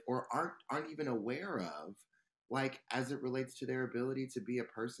dealing with or aren't even aware of, like as it relates to their ability to be a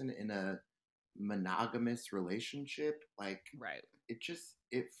person in a monogamous relationship. Like, Right. it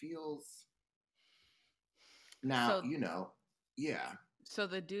feels now, So yeah. so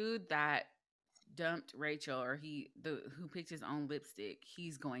the dude that dumped Rachel, or the who picked his own lipstick,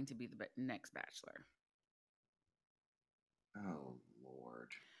 he's going to be the next bachelor. Oh Lord.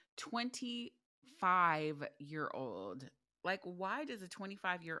 25-year-old. Like, why does a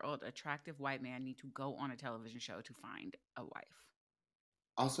 25-year-old attractive white man need to go on a television show to find a wife?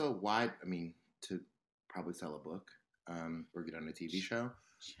 Also, why? I mean, to probably sell a book, or get on a TV Ch- show.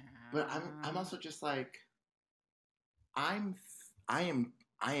 But I'm Child. also just like I'm I am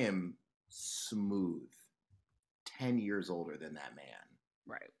I am smooth 10 years older than that man,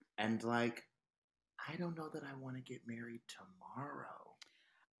 Right. and like I don't know that I want to get married tomorrow.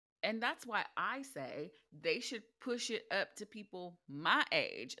 And that's why I say they should push it up to people my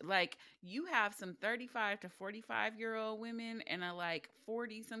age. Like you have some 35 to 45-year-old women and a like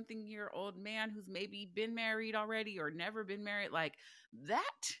 40 something year old man who's maybe been married already or never been married. Like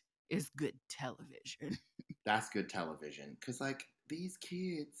that is good television. That's good television because like these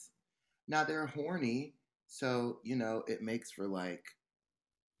kids now they're horny, so it makes for like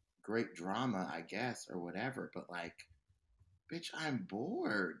great drama, I guess, or whatever. But like, bitch, I'm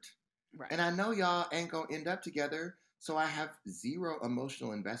bored. Right. And I know y'all ain't gonna end up together, so I have zero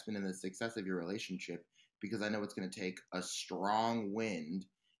emotional investment in the success of your relationship because I know it's gonna take a strong wind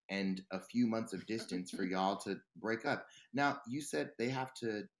and a few months of distance for y'all to break up. Now, you said they have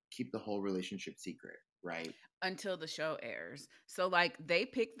to keep the whole relationship secret, right? Until the show airs. So like they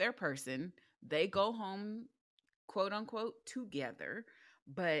pick their person, they go home quote unquote together,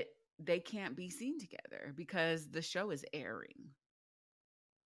 but they can't be seen together because the show is airing.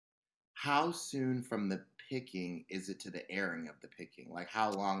 How soon from the picking is it to the airing of the picking? Like,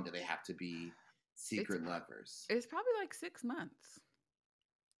 how long do they have to be It's secret lovers? it's probably like 6 months.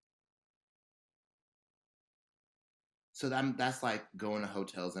 So that's like going to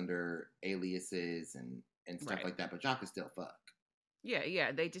hotels under aliases and stuff Right. like that, but y'all can still fuck. Yeah,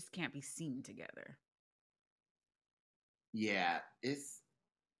 yeah, they just can't be seen together. Yeah, it's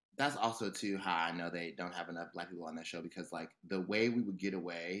that's also too how I know they don't have enough black people on that show because like the way we would get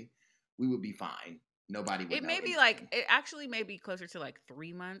away, we would be fine. Nobody would It know may be like anything. it actually may be closer to like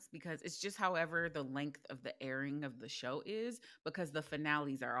 3 months because it's just however the length of the airing of the show is because the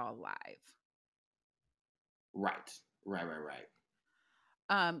finales are all live. Right. Right, right,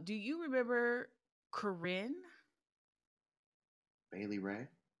 right. Do you remember Corinne Bailey Ray?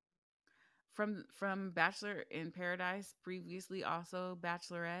 from Bachelor in Paradise, previously also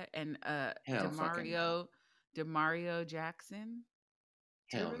Bachelorette, and Hell fucking no. Demario Jackson?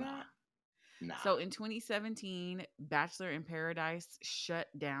 Do you Hell remember nah. that? Nah. So in 2017, Bachelor in Paradise shut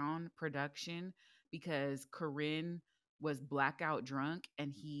down production because Corinne was blackout drunk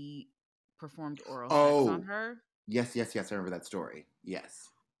and he performed oral sex on Oh, her. yes, yes, yes. I remember that story. Yes.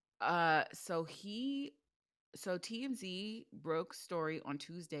 So TMZ broke story on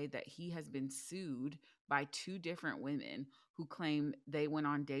Tuesday that he has been sued by two different women who claim they went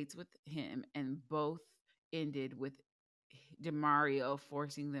on dates with him and both ended with Demario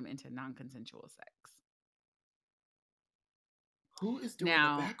forcing them into non-consensual sex. Who is doing the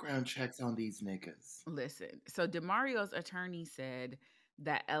Now, background checks on these niggas? listen. So Demario's attorney said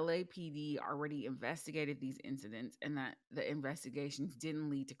that LAPD already investigated these incidents and that the investigations didn't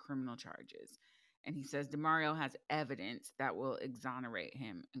lead to criminal charges. And he says Demario has evidence that will exonerate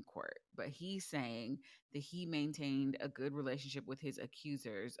him in court. But he's saying that he maintained a good relationship with his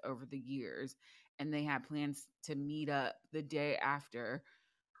accusers over the years and they had plans to meet up the day after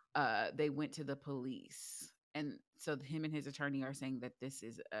they went to the police. And so him and his attorney are saying that this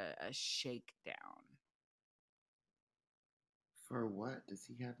is a shakedown. For what? Does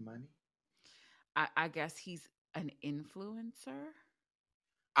he have money? I guess he's an influencer.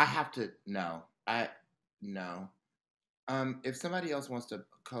 I have to no. I no. If somebody else wants to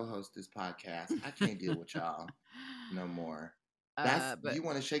co-host this podcast, I can't deal with y'all no more. That's But you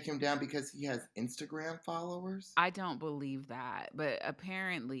want to shake him down because he has Instagram followers? I don't believe that. But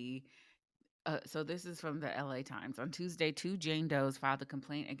apparently, so this is from the LA Times. On Tuesday, two Jane Does filed a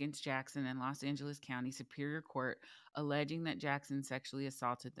complaint against Jackson in Los Angeles County Superior Court, alleging that Jackson sexually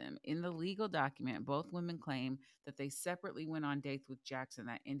assaulted them. In the legal document, both women claim that they separately went on dates with Jackson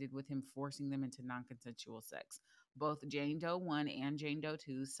that ended with him forcing them into non consensual sex. Both Jane Doe 1 and Jane Doe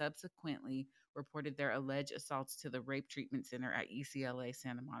 2 subsequently reported their alleged assaults to the Rape Treatment Center at UCLA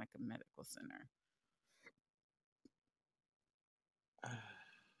Santa Monica Medical Center.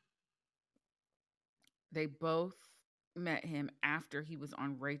 They both met him after he was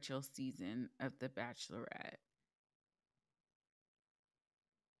on Rachel's season of The Bachelorette.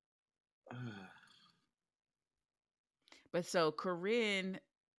 But so Corinne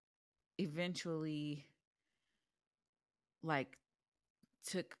eventually like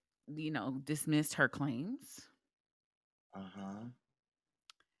took, dismissed her claims. Uh-huh.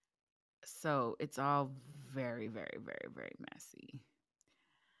 So it's all very, very, very, very messy.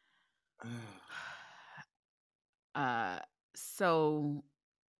 Uh so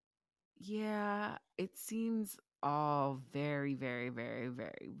yeah, it seems all very, very, very,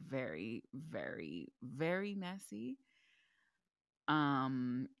 very, very, very, very messy.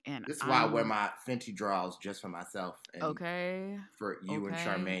 And This is why I wear I'm my Fenty drawers just for myself and okay, for you and okay.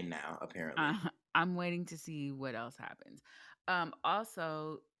 Charmaine now, Uh, apparently. I'm waiting to see what else happens.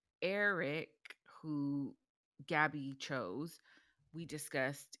 Also, Eric, who Gabby chose, we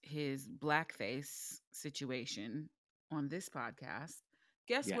discussed his blackface situation on this podcast.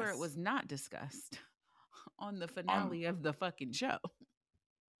 Guess where it Yes. was not discussed? On the On finale of the fucking show.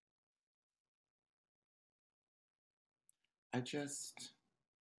 I just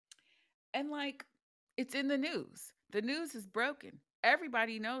And like, it's in the news. The news is broken.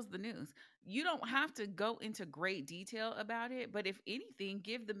 Everybody knows the news. You don't have to go into great detail about it, but if anything,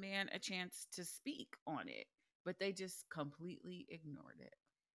 give the man a chance to speak on it. But they just completely ignored it.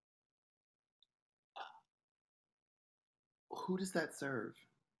 who does that serve?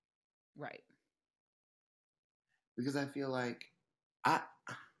 Right. Because I feel like I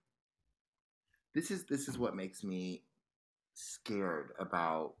this is what makes me scared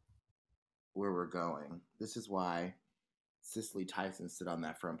about where we're going. This is why Cicely Tyson stood on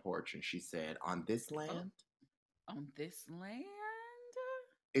that front porch and she said, "On this Oh, land," on this land?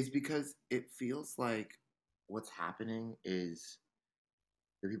 is because it feels like what's happening is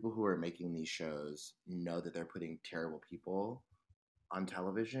the people who are making these shows know that they're putting terrible people on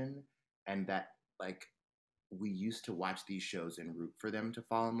television, and that like we used to watch these shows and root for them to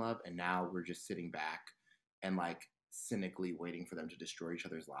fall in love, and now we're just sitting back and like cynically waiting for them to destroy each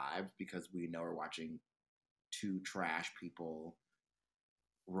other's lives because we know we're watching two trash people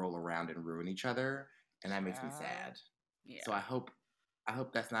roll around and ruin each other, and that makes me Child. sad. So Yeah. I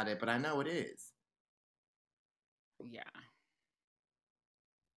hope that's not it, but I know it is. Yeah.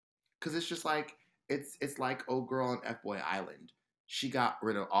 Cuz it's just like it's like old girl on F Boy Island. She got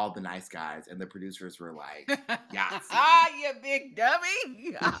rid of all the nice guys and the producers were like, "Yahtzee." You big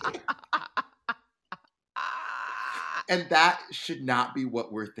dummy. And that should not be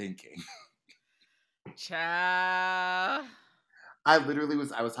what we're thinking. Child. I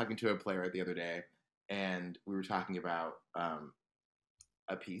was talking to a player the other day and we were talking about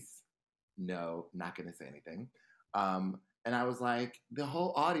a piece. No, not going to say anything. And I was like, the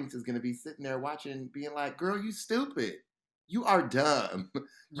whole audience is going to be sitting there watching, being like, "Girl, you stupid. You are dumb.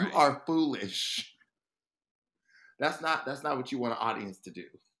 You Right. are foolish." That's not what you want an audience to do.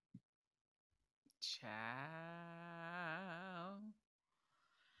 Child.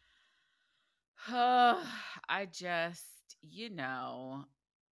 I just,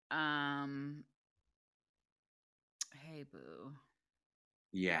 um, hey boo.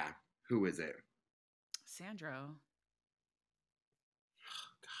 Yeah. Who is it? Sandro.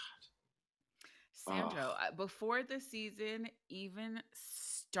 Oh, Sandro, before the season even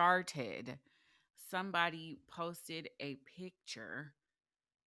started, somebody posted a picture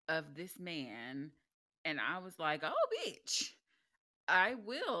of this man, and I was like, "Oh, bitch, I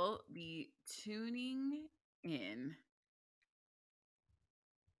will be tuning in."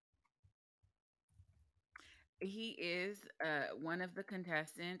 He is one of the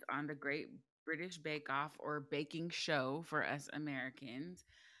contestants on the Great British Bake Off, or baking show for us Americans.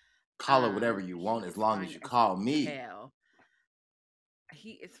 call it whatever you He want as is long as fine you as call me. hell.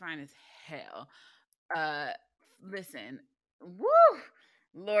 He is fine as hell. Uh, Listen, woo,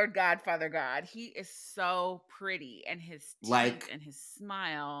 Lord God, Father God, he is so pretty, and his teeth Like, and his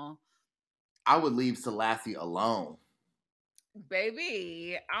smile, I would leave Selassie alone.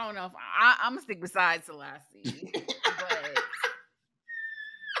 baby. I don't know if I'm gonna stick beside Selassie,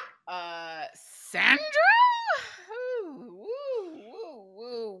 but Sandra, woo, woo,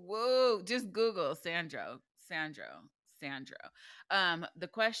 woo, woo. Just Google Sandro. The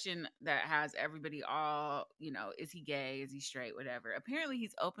question that has everybody all, is he gay? Is he straight? Whatever. Apparently,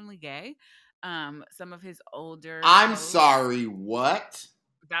 he's openly gay. Some of his older I'm posts, sorry, what?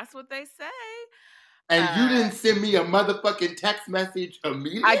 that's what they say. And you Uh, didn't send me a motherfucking text message I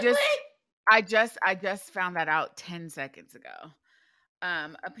immediately? just, I just found that out 10 seconds ago.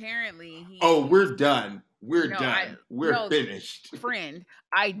 Apparently, Oh, he we're done. We're no, done. We're no, finished. friend,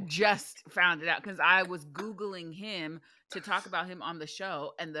 I just found it out because I was Googling him to talk about him on the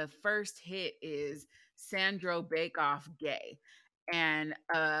show. And the first hit is Sandro Bake Off gay. And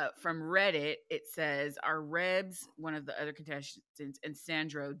from Reddit, it says, "Are Rebs, one of the other contestants, and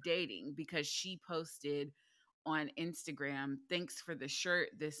Sandro dating?" Because she posted on Instagram, "Thanks for the shirt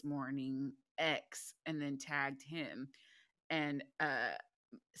this morning, X," and then tagged him. And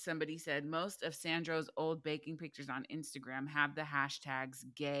somebody said most of Sandro's old baking pictures on Instagram have the hashtags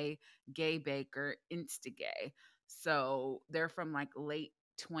gay baker, instagay. So they're from like late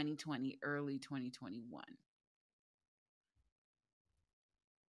 2020, early 2021.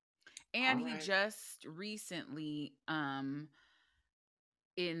 And All he right. just recently,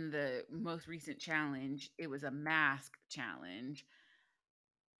 in the most recent challenge, it was a mask challenge.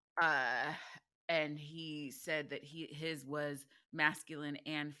 Uh, and he said that his was masculine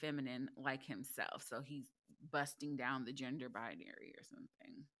and feminine like himself. So he's busting down the gender binary or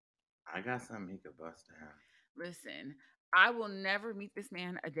something. I got something he could bust down. Listen, I will never meet this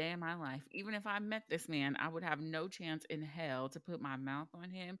man a day in my life. Even if I met this man, I would have no chance in hell to put my mouth on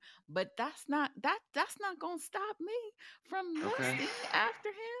him. But that's not gonna stop me from Okay. lusting after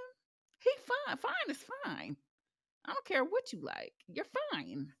him. He fine. Fine is fine. I don't care what you like. You're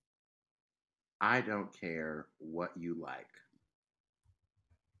fine. I don't care what you like.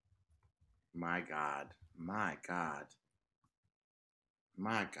 My God. My God.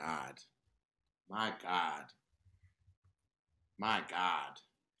 My God. My God. My God.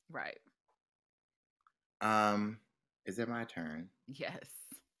 Right. Is it my turn? Yes.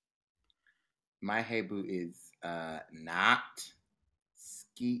 My hey boo is not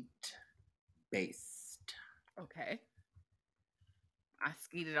skeet based. Okay. I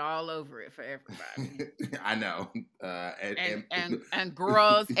skeeted all over it for everybody. I know. And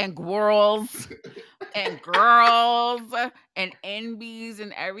girls and girls and girls and NBs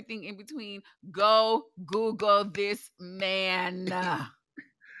and everything in between. Go Google this man.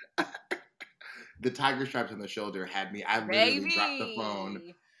 the tiger stripes on the shoulder had me. I literally dropped the phone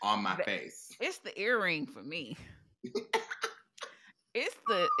Baby. on my face. It's the earring for me. It's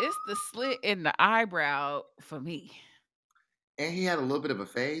the slit in the eyebrow for me. And he had a little bit of a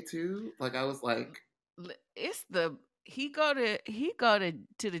fade too. Like I was like, It's the he go to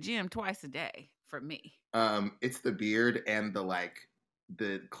the gym twice a day for me. it's the beard and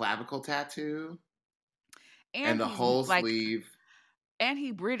the clavicle tattoo And and the he's whole like sleeve. and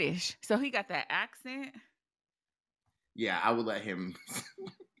he British. So he got that accent. Yeah, I would let him.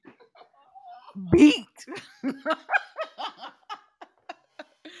 Beat.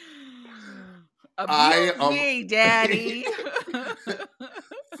 I Abuse me, daddy.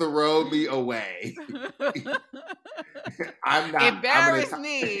 throw me away. I'm not. I'm gonna. Embarrass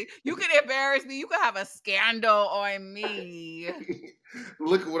me. You can embarrass me. You can have a scandal on me.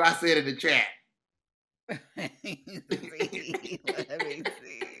 Look at what I said in the chat. Let me see. Let me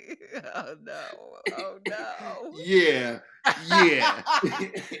see. Oh no. Oh no. Yeah, yeah.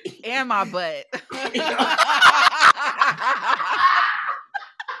 And my butt.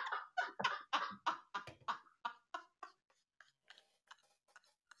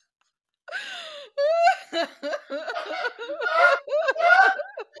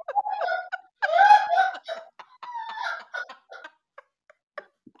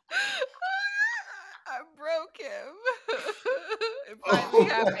 I broke him. It finally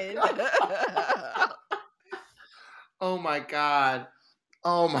happened. Oh my god.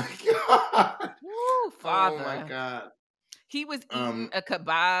 Oh my god. Woo, Oh my father. god. He was eating Um, a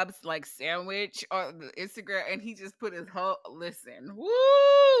kebabs like sandwich on the Instagram and he just put his whole listen.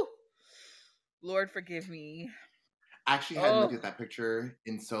 Woo! Lord forgive me. I actually hadn't looked Oh, at that picture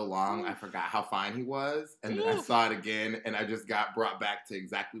in so long. I oof, forgot how fine he was, and then I oof. saw it again, and I just got brought back to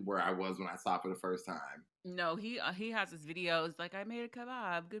exactly where I was when I saw it for the first time. No, he has his videos like I made a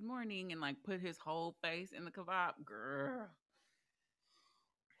kebab. Good morning, and like put his whole face in the kebab. Girl,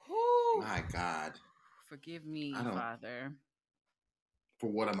 whoo, My God, forgive me, I don't Father,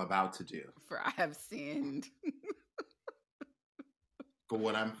 for what I'm about to do, for I have sinned. for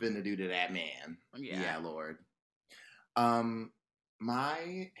what I'm finna do to that man. Yeah. Yeah, Lord. Um,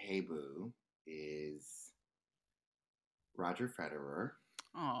 my hey boo is Roger Federer.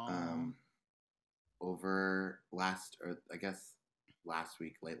 Oh. Um, over last, or I guess last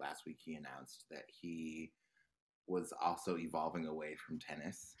week, late last week, he announced that he was also evolving away from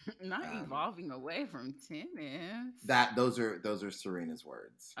tennis. Not Um, evolving away from tennis. that those are Serena's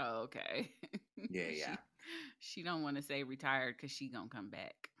words. Oh, okay. Yeah, yeah. she don't want to say retired because she gonna come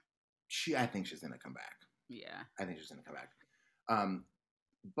back. I think she's gonna come back. Yeah. I think she's gonna come back. Um,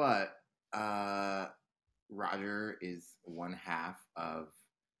 but Roger is one half of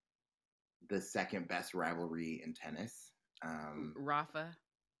the second best rivalry in tennis. Rafa.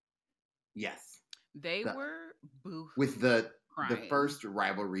 Yes, They the were boo with the crying. first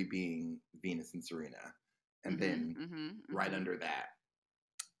rivalry being Venus and Serena, and Mhm. then Mhm. right Mhm. under that,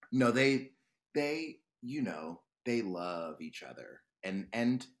 no, they they love each other, and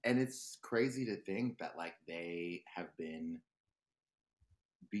it's crazy to think that like they have been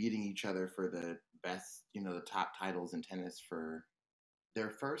beating each other for the best, the top titles in tennis for their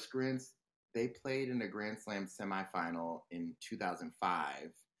first grands. They played in a Grand Slam semifinal in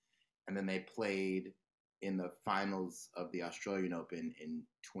 2005, and then they played in the finals of the Australian Open in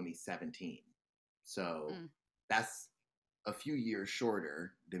 2017. So Mm. that's a few years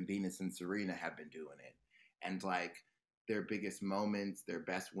shorter than Venus and Serena have been doing it. And like their biggest moments, their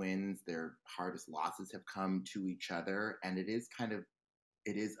best wins, their hardest losses have come to each other. And it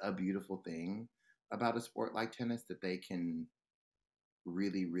is a beautiful thing about a sport like tennis that they can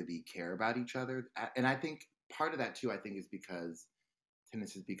really, really care about each other. And I think part of that too, I think, is because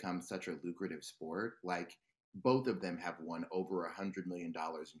tennis has become such a lucrative sport. Like both of them have won over $100 million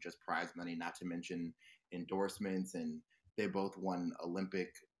in just prize money, not to mention endorsements, and they both won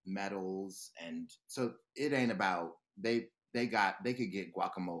Olympic medals. And so it ain't about they could get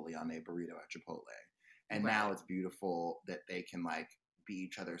guacamole on a burrito at Chipotle. And now Right. it's beautiful that they can like be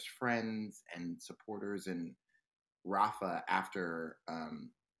each other's friends and supporters. And Rafa, after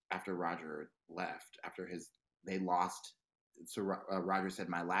Roger left, after his they lost. So Roger said,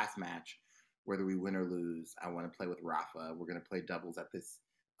 "My last match, whether we win or lose, I want to play with Rafa. We're going to play doubles at this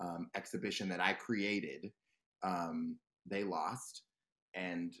exhibition that I created." They lost,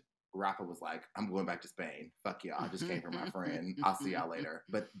 and Rafa was like, "I'm going back to Spain. Fuck y'all. I just came for my friend. I'll see y'all later."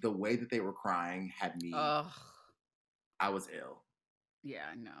 But the way that they were crying had me. Oh, I was ill.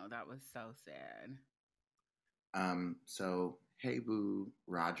 yeah, no, that was so sad. So hey, boo,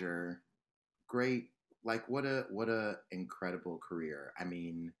 Roger, great. Like what a incredible career. I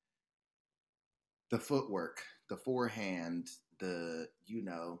mean, the footwork, the forehand, the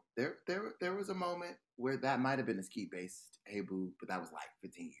there was a moment where that might have been a ski based hey boo, but that was like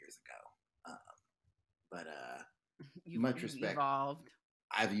 15 years ago. But much You've respect. evolved.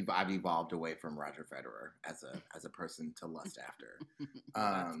 I've evolved away from Roger Federer as a person to lust after.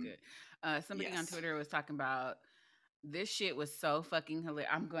 Well, that's Um, good. Somebody on yes. Twitter was talking about this shit was so fucking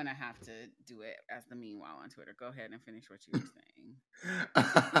hilarious. I'm gonna have to do it as the meanwhile on Twitter. Go ahead and finish what you were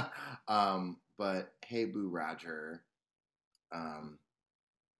saying. But hey boo, Roger. Um,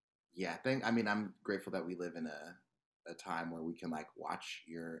 yeah, I mean, I'm grateful that we live in a time where we can like watch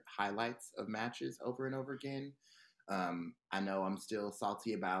your highlights of matches over and over again. I know I'm still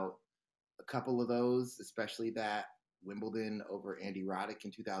salty about a couple of those, especially that Wimbledon over Andy Roddick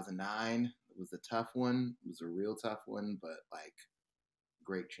in 2009. It was a tough one. It was a real tough one, but like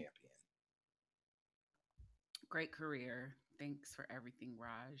great champion. Great career. Thanks for everything,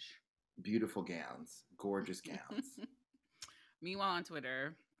 Raj. Beautiful gowns, gorgeous gowns. Meanwhile, on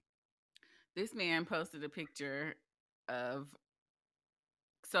Twitter, this man posted a picture of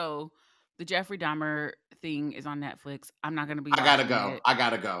so the Jeffrey Dahmer thing is on Netflix. I'm not gonna be I gotta watching go. it. I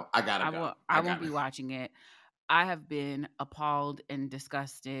gotta go. I gotta go. I I won't gotta. be watching it. I have been appalled and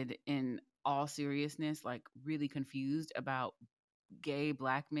disgusted in all seriousness, like really confused about gay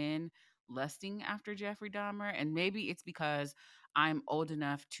black men lusting after Jeffrey Dahmer. And maybe it's because I'm old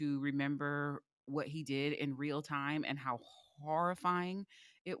enough to remember what he did in real time and how horrifying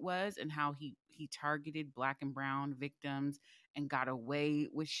it was and how he targeted black and brown victims and got away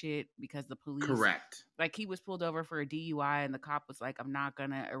with shit because the police Correct. like he was pulled over for a DUI and the cop was like, I'm not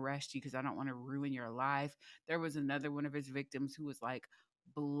gonna arrest you because I don't want to ruin your life. There was another one of his victims who was like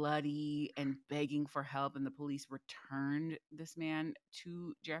bloody and begging for help, and the police returned this man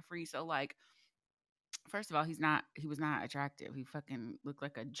to Jeffrey. So like, first of all, he was not attractive. He fucking looked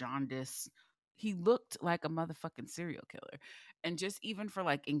like a jaundice. He looked like a motherfucking serial killer. And just even for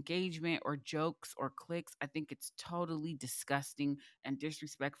like engagement or jokes or clicks, I think it's totally disgusting and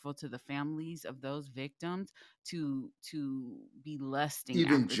disrespectful to the families of those victims to be lusting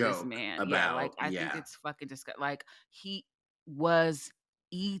Even after this joke man. Yeah, like about I think yeah. it's fucking disgusting. Like he was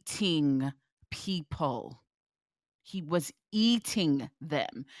eating people. He was eating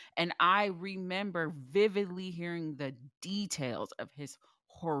them. And I remember vividly hearing the details of his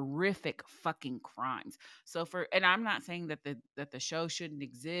horrific fucking crimes. So for and I'm not saying that the show shouldn't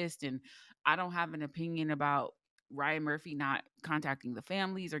exist and I don't have an opinion about Ryan Murphy not contacting the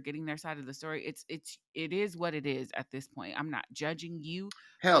families or getting their side of the story. It is what it is at this point. I'm not judging you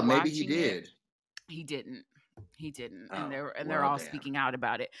for Hell, maybe he watching it. did. He didn't. He didn't. And Oh, they're well, all damn. speaking out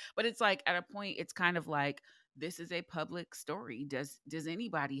about it. But it's like at a point it's kind of like this is a public story. Does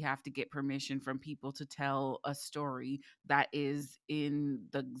anybody have to get permission from people to tell a story that is in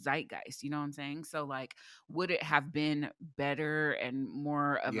the zeitgeist? You know what I'm saying? So like would it have been better and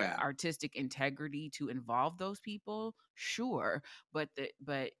more of an Yeah. artistic integrity to involve those people? Sure,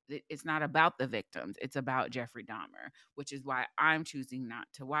 it's not about the victims. It's about Jeffrey Dahmer, which is why I'm choosing not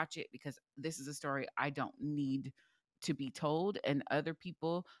to watch it because this is a story I don't need to be told and other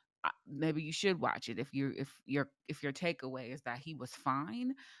people maybe you should watch it if your takeaway is that he was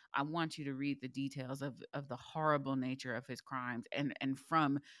fine. I want you to read the details of the horrible nature of his crimes, and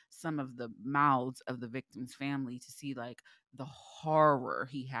from some of the mouths of the victim's family to see like the horror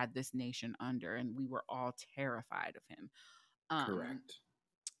he had this nation under, and we were all terrified of him. um Correct.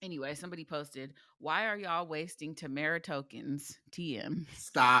 anyway, somebody posted, why are y'all wasting Tamera tokens, TM?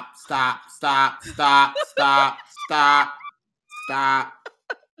 Stop, stop, stop, stop, stop, stop, stop.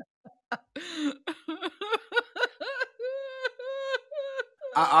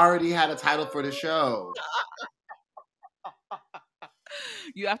 I already had a title for the show.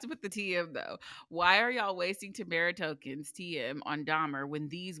 You have to put the TM though. Why are y'all wasting Tamera tokens, TM, on Dahmer when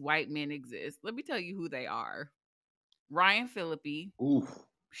these white men exist? Let me tell you who they are. Ryan Phillippe, Ooh, good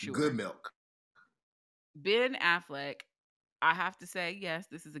sure. milk. Ben Affleck, I have to say, yes,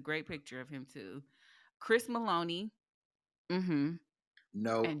 this is a great picture of him too. Chris Maloney, mm-hmm,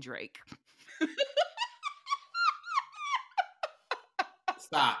 Nope. and Drake.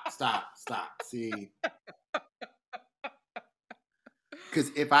 Stop, stop, stop. See, because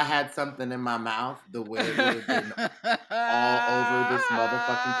if I had something in my mouth, the way it would have been all over this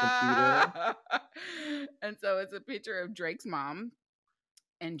motherfucking computer. And so it's a picture of Drake's mom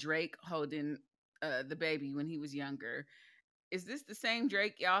and Drake holding the baby when he was younger. Is this the same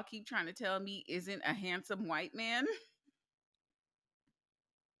Drake y'all keep trying to tell me isn't a handsome white man?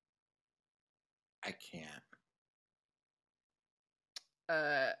 I can't.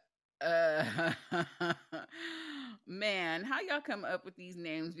 Uh, uh, man, how y'all come up with these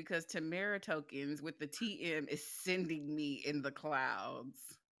names? Because Tamera Tokens with the TM is sending me in the clouds.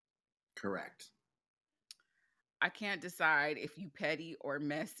 Correct. I can't decide if you petty or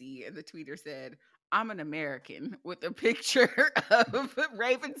messy. And the tweeter said, I'm an American, with a picture of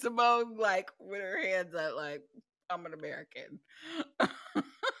Raven Simone, like with her hands up, like, I'm an American.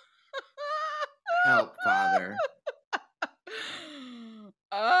 Help, Father.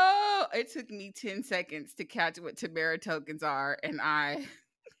 Oh, it took me 10 seconds to catch what Tamera tokens are, and I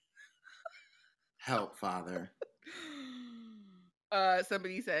Help, Father.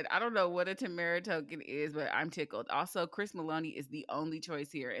 somebody said, I don't know what a Tamera token is, but I'm tickled. Also, Chris Maloney is the only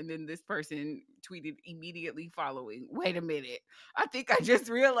choice here. And then this person tweeted immediately following, wait a minute. I think I just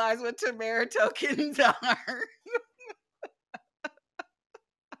realized what Tamera tokens are.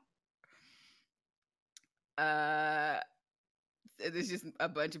 uh there's just a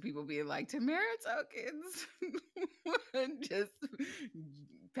bunch of people being like Tamara tokens, and just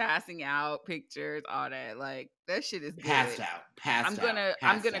passing out pictures, all that. Like that shit is Passed good. out. Passed I'm out. gonna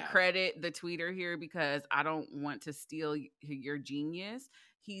I'm Passed gonna out. credit the tweeter here because I don't want to steal your genius.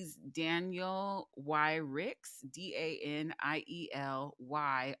 He's Daniel Y Rix, DanielYrix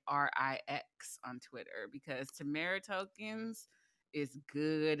on Twitter, because Tamara tokens is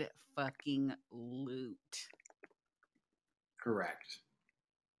good fucking loot. Correct.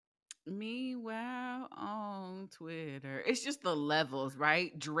 Meanwhile, on Twitter, it's just the levels,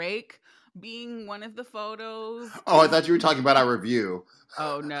 right? Drake being one of the photos Oh, I is, thought you were talking about our review.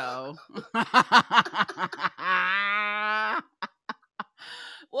 oh no.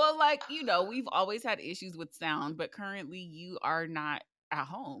 Well, like, we've always had issues with sound, but currently you are not at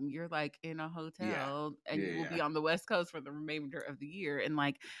home. You're like in a Yeah. hotel and Yeah, you will be yeah. on the West Coast for the remainder of the year. And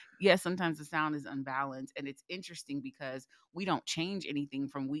like, yes, sometimes the sound is unbalanced. And it's interesting because we don't change anything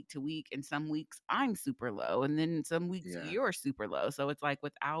from week to week. And some weeks I'm super low. And then some weeks Yeah. you're super low. So it's like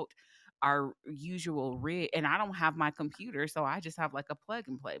without our usual rig, and I don't have my computer, so I just have like a plug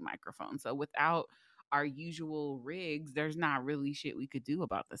and play microphone. So without our usual rigs, there's not really shit we could do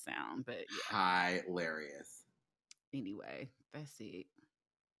about the sound. But yeah, Hilarious. anyway, that's it.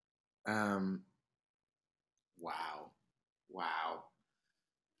 Um, wow. Wow.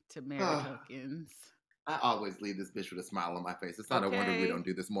 Tamara tokens. I always leave this bitch with a smile on my face. It's not a wonder we don't Okay.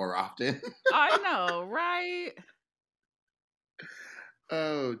 do this more often. I know, right?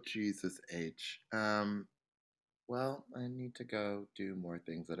 Oh, Jesus H. Well, I need to go do more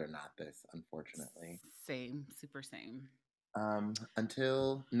things that are not this, unfortunately. Same, super same.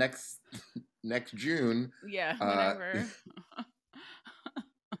 Until next next June, Yeah, uh whenever.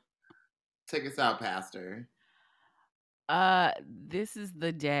 take us out, Pastor. This is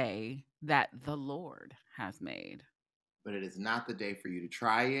the day that the Lord has made. But it is not the day for you to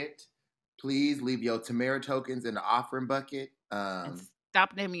try it. Please leave your Tamera tokens in the offering bucket. And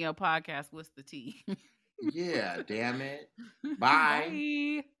stop naming your podcast What's the Tea? Yeah, damn it.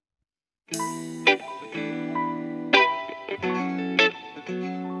 Bye. Bye.